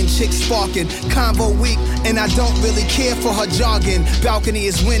 Proletarian chick sparking. Convo weak, and I don't really care for her jargon. Balcony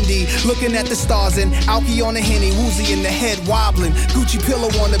is windy, looking at the stars and Alky on the Henny, woozy in the head wobbling. Gucci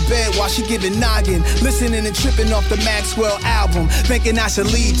pillow on the bed while she getting noggin. Listening and tripping off the Maxwell album. Thinking I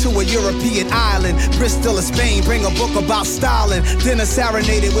should lead to a European island. Bristol or Spain, bring a book about styling. Dinner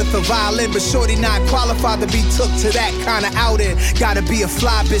serenaded with a violin, but shorty not qualified to be took to that kind of outing. Gotta be a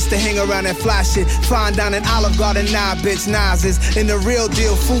fly bitch to hang around and fly shit. Flying down in Olive Garden, nah bitch, Naz's. In the real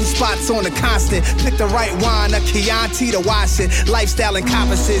deal, food spots on the constant. Pick the right wine, a Chianti to wash it. Lifestyle and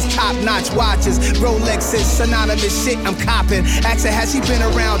compasses, top notch watches. Rolexes, synonymous shit I'm copping. Ask her, has she been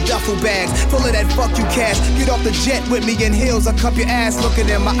around duffel bags? Full of that fuck you cash. Get off the jet with me in heels, I cup your ass. Looking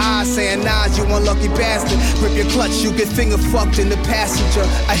in my eyes, saying, Nas, you unlucky bastard. Rip your clutch, you get finger fucked in the passenger.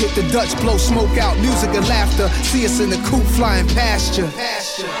 I hit the Dutch, blow smoke out, music and laughter. See us in the coupe flying past you.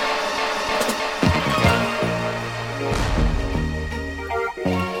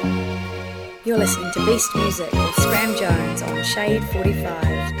 You're listening to Beast Music with Scram Jones on Shade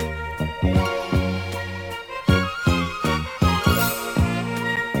 45.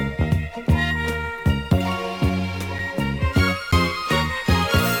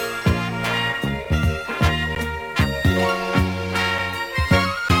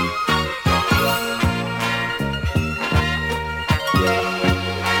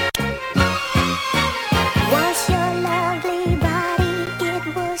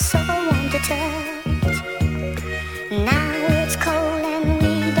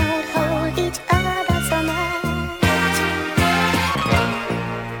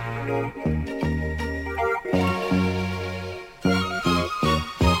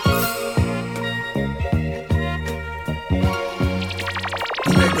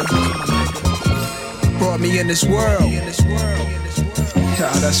 Me in this world.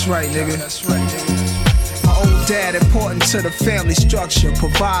 Yeah, that's right, nigga. My old dad important to the family structure,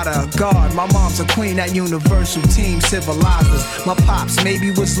 provider, God. My mom's a queen at Universal Team Civilizers. My pops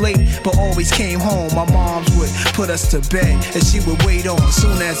maybe was late, but always came home. My moms would put us to bed, and she would wait on.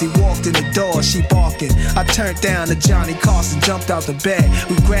 Soon as he walked in the door, she barking. I turned down to Johnny Carson, jumped out the bed.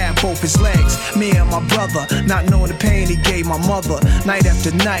 We grabbed both his legs, me and my brother, not knowing the pain he gave my mother. Night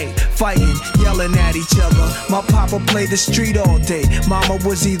after night, fighting, yelling at each other. My papa played the street all day. Mama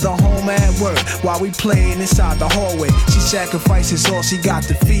was either home or at work while we played inside the hallway. She sacrifices all she got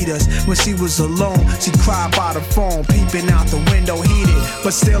to feed us. When she was alone, she cried by the phone, peeping out the window heated,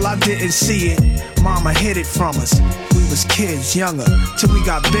 but still I didn't see it. Mama hid it from us. We was kids, younger, till we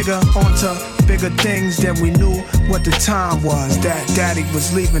got bigger, onto bigger things than we knew what the time was. That daddy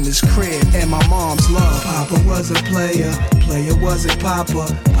was leaving his crib and my mom's love. Papa was a player, player wasn't Papa.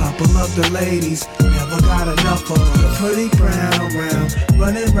 Papa loved the ladies, never got enough of the pretty brown round,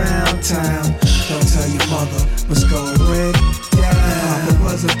 running round town. Don't tell your mother what's going down. Papa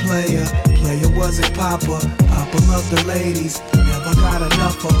was a player, player wasn't Papa. Papa loved the ladies, never got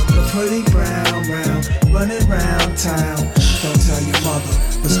enough of the pretty brown round, running round town. Don't tell your mother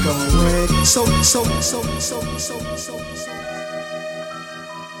what's going on. So.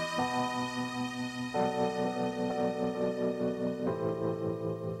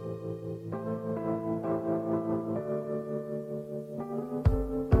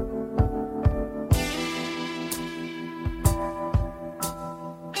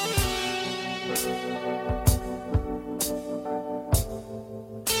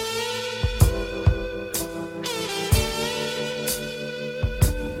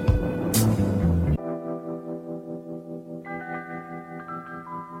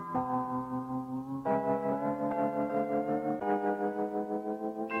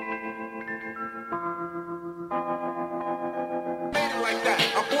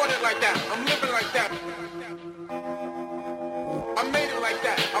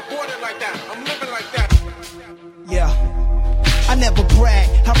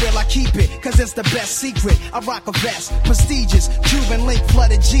 It's the best secret. I rock a vest, prestigious, Cuban link,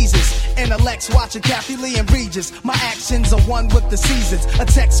 flooded Jesus. Intellects watching Kathy Lee and Regis. My actions are one with the seasons. A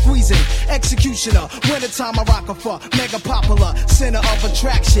tech squeezing, executioner. Wintertime I rock a fuck, mega popular, center of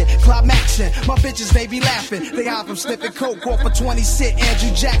attraction, climaxing. My bitches they be laughing. They hide from sniffing coke off a 20 cent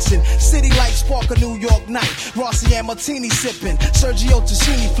Andrew Jackson. City lights spark a New York night. Rossi and Martini sipping. Sergio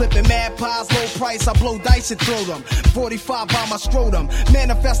Tacchini flipping. Mad pies, low price. I blow dice and throw them. 45 by my scrotum.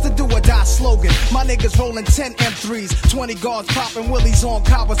 Manifest the do or die slogan. My niggas rolling 10 M3s, 20 guards popping willies on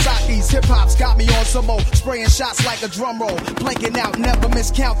Kawasaki's. Hip hop's got me on some more, spraying shots like a drum roll. Blanking out, never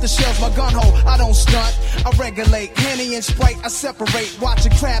miscount the shells, my gun hole. I don't stunt, I regulate. Henny and Sprite, I separate.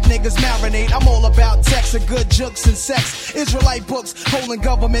 Watching crab niggas marinate. I'm all about text and good jokes and sex. Israelite books, holding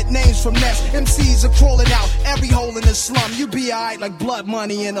government names from nests. MCs are crawling out every hole in the slum. You be alright like blood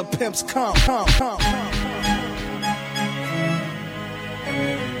money in a pimp's cum.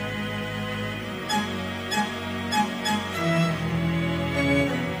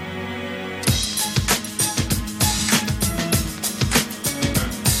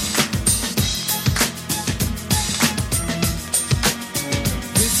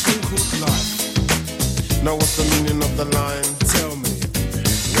 Know what's the meaning of the line? Tell me.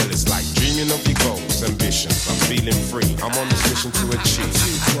 Well, it's like dreaming of your goals, ambitions. I'm feeling free. I'm on this mission to achieve.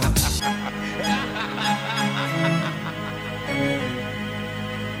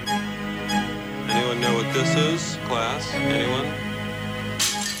 Anyone know what this is, class? Anyone?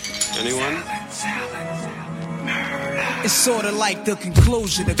 Anyone? It's sorta like the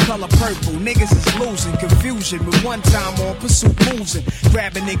conclusion, the color purple. Niggas is losing confusion with one time on pursuit losing.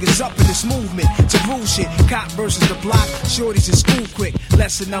 Grabbing niggas up in this movement to rule shit. Cop versus the block, shorties in school quick.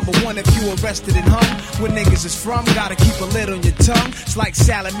 Lesson number one if you arrested and hung. Where niggas is from, gotta keep a lid on your tongue. It's like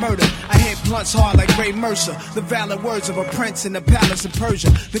salad murder. I hit blunts hard like Ray Mercer. The valid words of a prince in the palace of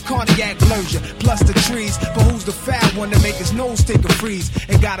Persia. The cardiac blurs you, plus the trees. But who's the fat one to make his nose take a freeze?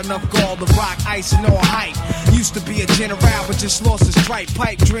 And got enough gall to rock ice and all hype. Used to be a general, but just lost his stripe.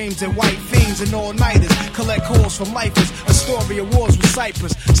 Pipe dreams and white fiends and all-nighters. Collect calls from lifers. A story of wars with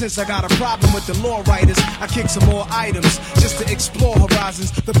Cyprus. Since I got a problem with the law writers, I kick some more items just to explore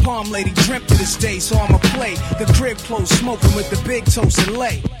horizons. The palm lady dreamt of this day, so I'ma play the crib close, smoking with the big toast and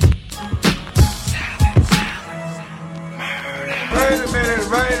lay. Wait a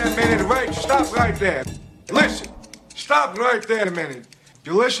minute, wait, stop right there. Listen, stop right there a minute.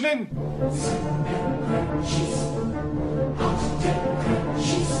 You listening?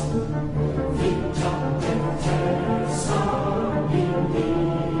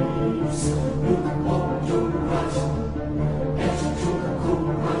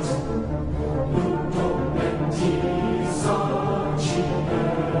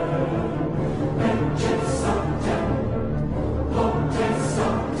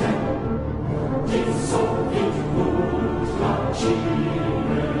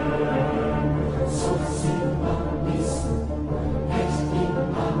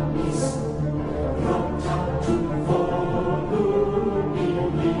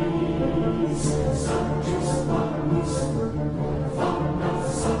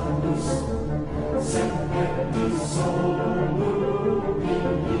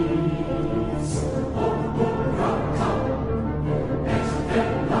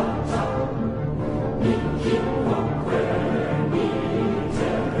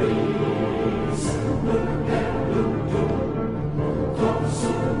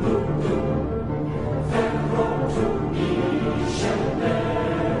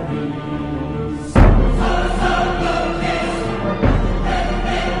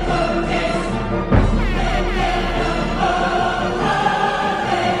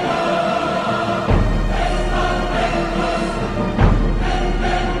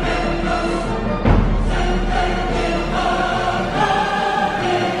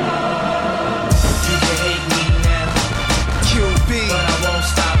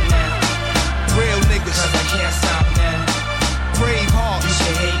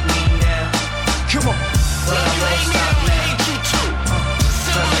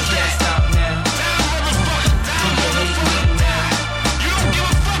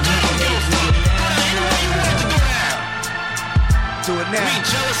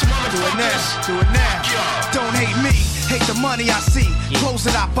 Do it now. Don't hate me, hate the money I see. Clothes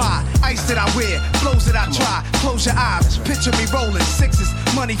that I buy, ice that I wear, flows that I try. Close your eyes, picture me rolling sixes,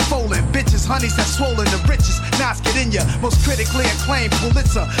 money folding, bitches, honeys that swollen the richest. Knots get in ya, most critically acclaimed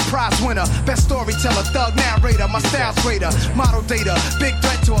Pulitzer Prize winner, best storyteller, thug narrator. My style's greater, model data, big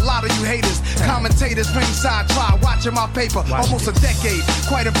threat to a lot of you haters. Commentators ringside try watching my paper, almost a decade,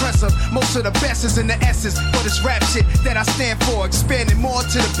 quite impressive. Most of the best is in the essence, but it's rap shit that I stand for, expanding more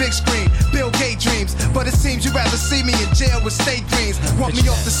to the big screen. Bill Gates dreams, but it seems you'd rather see me in jail with state dreams. Want me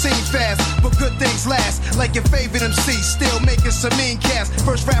off the scene fast, but good things last. Like your favorite MC, still making some mean cast.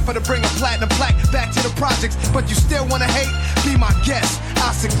 First rapper to bring a platinum plaque back to the projects, but you still wanna hate? Be my guest.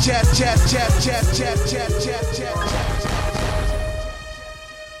 I suggest jazz.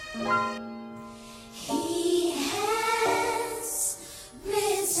 He has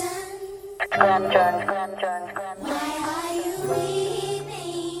risen. Why are you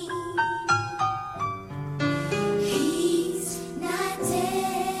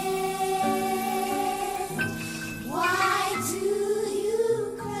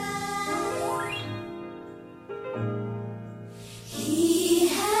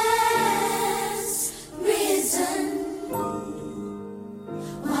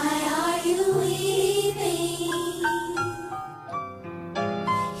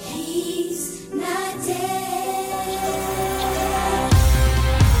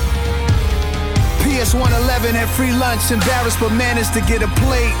Post 111 had free lunch, embarrassed but managed to get a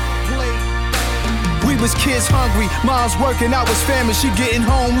plate. We was kids hungry, mom's working, I was famished, she getting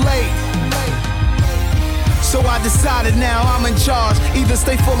home late. So I decided now I'm in charge. Either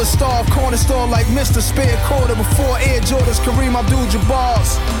stay full of starve, corner store like Mr. Spare Quarter before Air Jordans, Kareem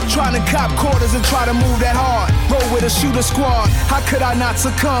Abdul-Jabbar's. Trying to cop quarters and try to move that hard. Roll with a shooter squad. How could I not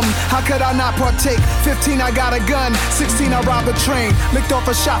succumb? How could I not partake? 15 I got a gun, 16 I robbed a train. Licked off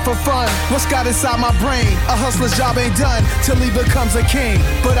a shot for fun. What's got inside my brain? A hustler's job ain't done till he becomes a king.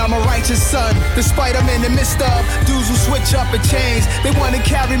 But I'm a righteous son, despite I'm in the midst of dudes who switch up and change. They wanna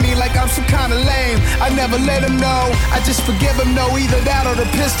carry me like I'm some kind of lame. I never let them know, I just forgive them, no, either that or the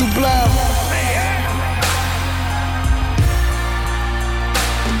pistol blow.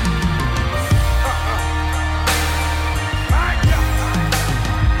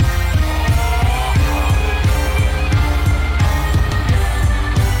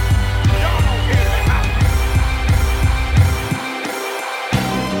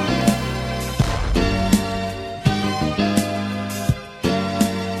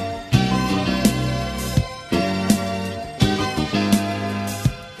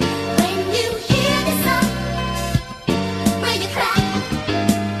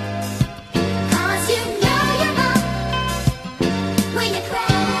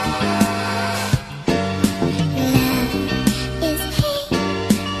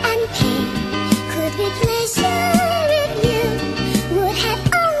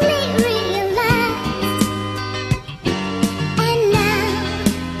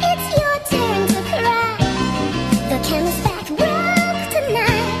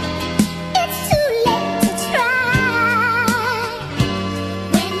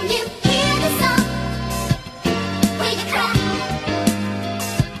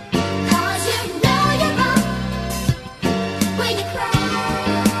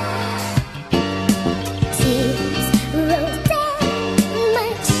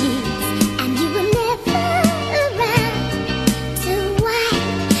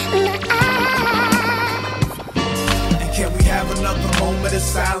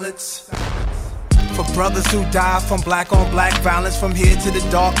 Die from black on black violence, from here to the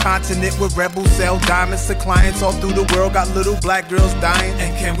dark continent where rebels sell diamonds to clients all through the world. Got little black girls dying.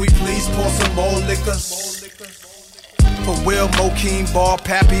 And can we please pour some more liquors? For Will, Mokeem, Ball,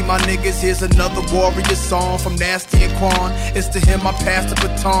 Pappy, my niggas, here's another warrior song from Nasty and Quan. It's to him I pass the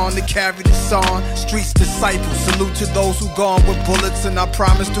baton to carry this on. Streets disciples, salute to those who gone with bullets. And I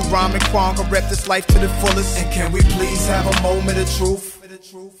promise to rhyme and Quan can rep this life to the fullest. And can we please have a moment of truth?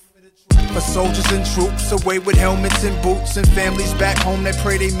 For soldiers and troops away with helmets and boots, and families back home that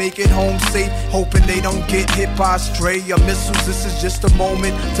pray they make it home safe, hoping they don't get hit by a stray or missiles. This is just a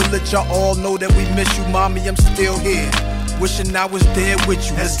moment to let y'all all know that we miss you, mommy. I'm still here, wishing I was there with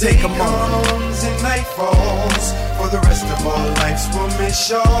you. Let's take a moment. Comes and night falls, for the rest of our lives we'll miss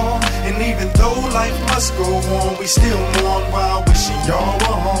y'all. And even though life must go on, we still mourn while wishing y'all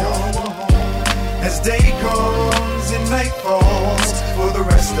were home. As day comes and night falls, for the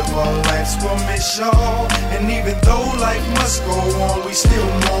rest of our lives we'll miss y'all. And even though life must go on, we still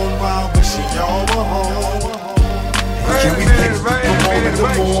mourn while wishing y'all were home.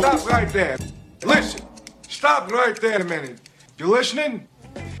 Wait, stop right there. Listen, stop right there a minute. You listening?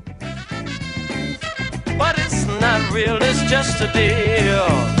 But it's not real, it's just a deal.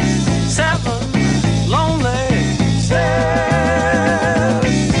 7 lonely sad.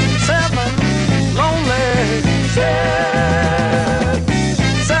 7 lonely sad.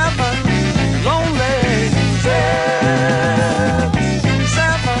 7 lonely sad.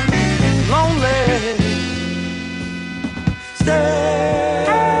 7 lonely sad.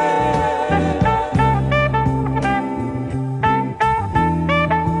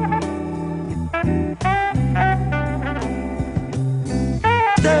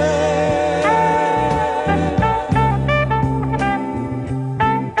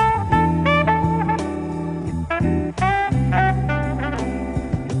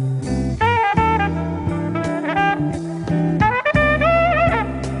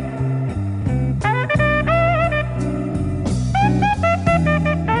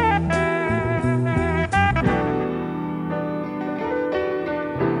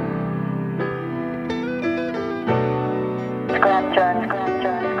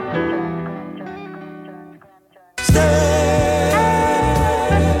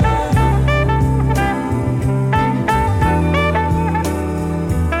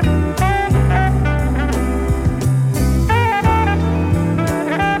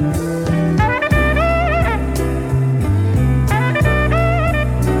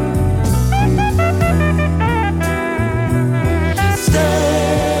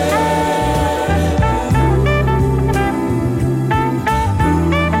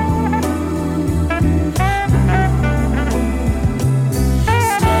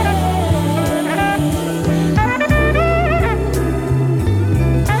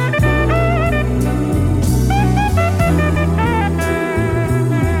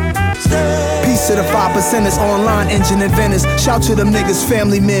 percenters, online engine inventors. Shout to them niggas,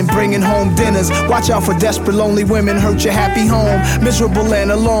 family men bringing home dinners. Watch out for desperate, lonely women, hurt your happy home. Miserable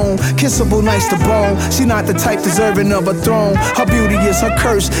and alone, kissable, nice to bone. She not the type deserving of a throne. Her beauty is her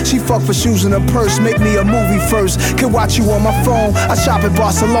curse. She fuck for shoes in her purse. Make me a movie first. Can watch you on my phone. I shop in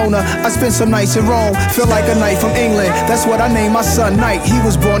Barcelona. I spend some nights in Rome. Feel like a knight from England. That's what I named my son Knight. He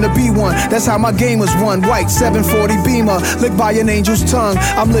was born to be one. That's how my game was won. White 740 Beamer, licked by an angel's tongue.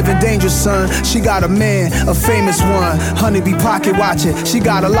 I'm living dangerous, son. She got a man, a famous one. Honeybee pocket watching. She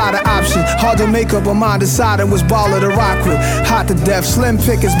got a lot of options. Hard to make up her mind, deciding which baller to rock with. Hot to death, slim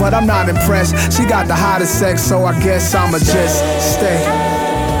pickings, but I'm not impressed. She got the hottest sex, so I guess I'ma just stay.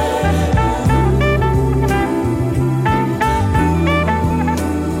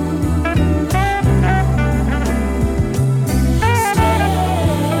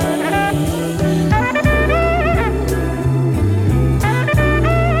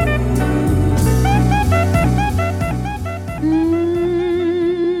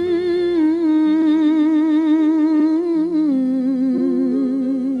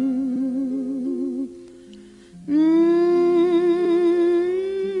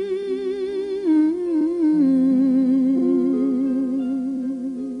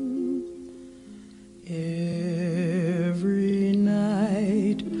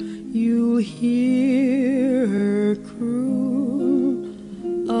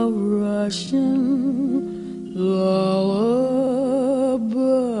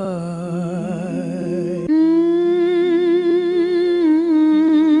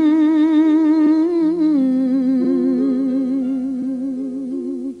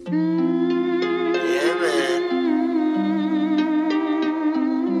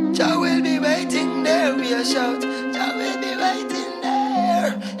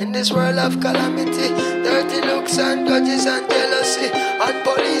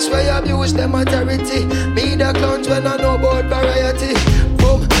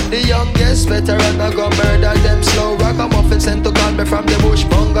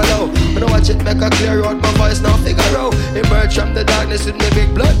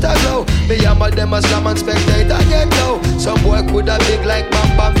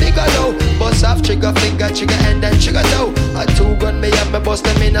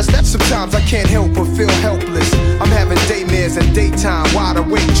 Sometimes I can't help but feel helpless. I'm having daymares and daytime, wide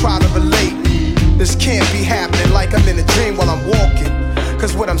awake, try to relate. This can't be happening like I'm in a dream while I'm walking.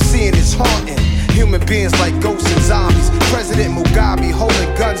 Cause what I'm seeing is haunting. Human beings like ghosts and zombies. President Mugabe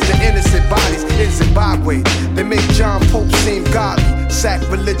holding guns to innocent bodies in Zimbabwe. They make John Pope seem godly,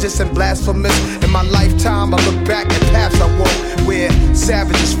 sacrilegious and blasphemous. In my lifetime I look back at paths I walk, where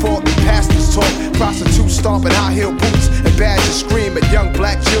savages fought and pastors talk. Prostitutes stomping high-heel boots and badgers scream at young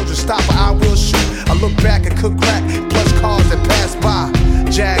black children. Stop or I will shoot. I look back and cook crack, plus cars that pass by.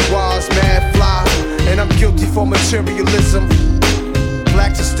 Jaguars, mad fly, and I'm guilty for materialism.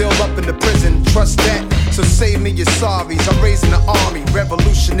 Blacks are still up in the prison, trust that. So save me your sorries. I'm raising an army,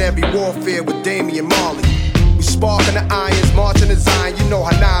 revolutionary warfare with Damian Marley. We sparking the irons, marching the Zion. You know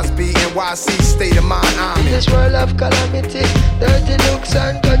how Nas be, NYC, state of mind, I'm in. This world of calamity, dirty looks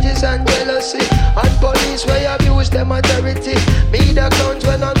and grudges and jealousy, and police where abuse them authority. Me the clowns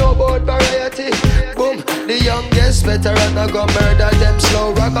when I know about variety. Boom, the youngest veteran I go murder them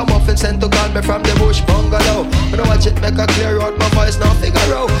slow. Ragamuffin sent to call me from the bush bungalow. When I watch it make a clear out my voice now figure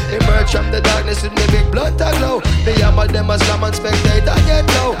out. Emerge from the darkness with me big blood to glow. Me hammer them as slam and spectate and get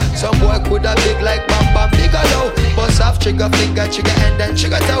low. Some boy coulda big like Bam Bam Bigelow. Bust off trigger finger, trigger and then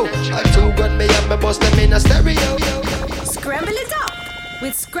trigger toe. I two gun me up, me bust them in a stereo. Scramble it up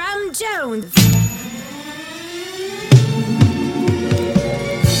with Scram Jones.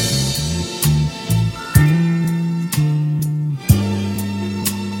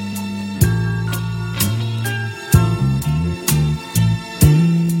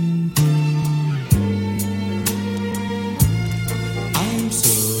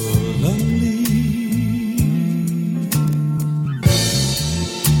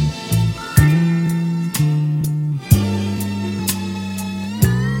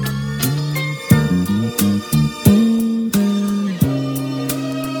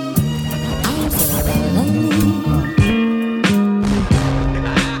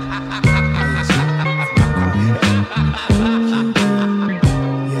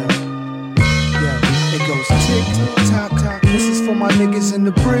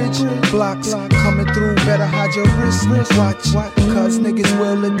 Watch, cause niggas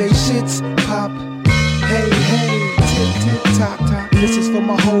will let they shits pop. Hey, hey, tick, tick, tock, tock. This is for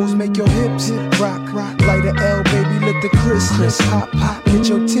my hoes, make your hips rock, rock. Light a L, baby, let the crisp hop, hop. Get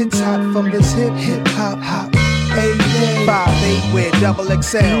your tits hot from this hip, hip, hop, hop. 5'8", wear double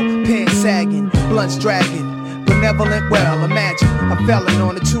XL, pants sagging, blunts dragging. Benevolent, well, imagine a felon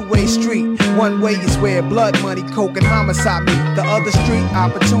on a two-way street. One way is where blood money, coke, and homicide meet. The other street,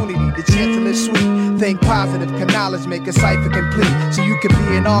 opportunity, the chance to live sweet. Think positive, can knowledge make a cipher complete. So you can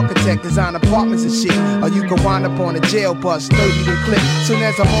be an architect, design apartments and shit. Or you can wind up on a jail bus, 30 to clip. Soon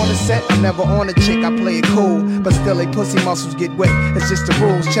as I'm on the set, I'm never on a chick, I play it cool. But still, they pussy muscles get wet, it's just the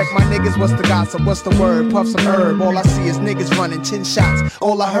rules. Check my niggas, what's the gossip, what's the word? Puff some herb, all I see is niggas running 10 shots.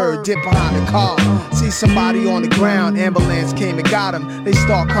 All I heard, dip behind the car. See somebody on the ground, ambulance came and got him. They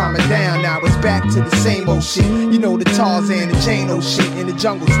start calming down, now it's back to the same old shit. You know the Tarzan and Jane old shit in the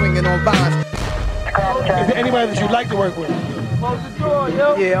jungle swinging on vines. Is there anybody that you'd like to work with?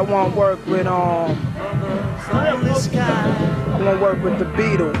 Yeah, I want to work with I want to work with the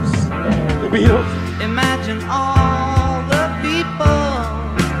Beatles. The Beatles? Imagine all the people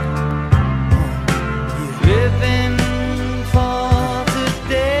living for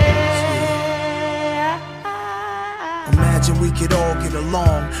today. Imagine we could all get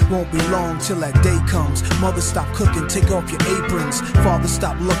along. Won't be long till that day comes. Mother, stop cooking, take off your aprons. Father,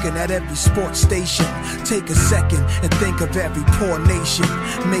 stop looking at every sports station. Take a second and think of every poor nation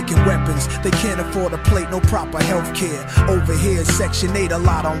making weapons. They can't afford a plate, no proper health care. Over here, Section 8, a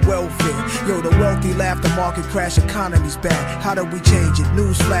lot on welfare. Yo, the wealthy laugh, the market crash, economy's bad. How do we change it?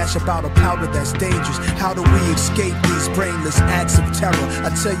 News flash about a powder that's dangerous. How do we escape these brainless acts of terror? I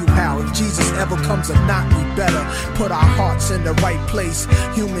tell you how, if Jesus ever comes or not, we better put our hearts in the right place.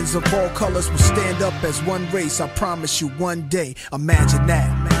 Humans of all colors will stand up as one race. I promise you one day. Imagine that.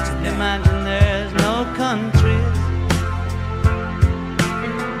 Imagine that. Imagine there's no countries.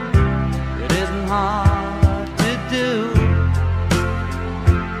 It isn't hard to do.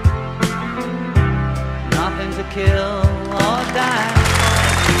 Nothing to kill or die.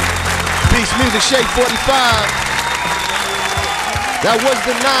 Peace Music Shade 45. That was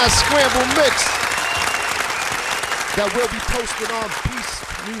the non-scramble mix. That will be posted on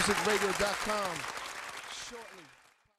peacemusicradio.com.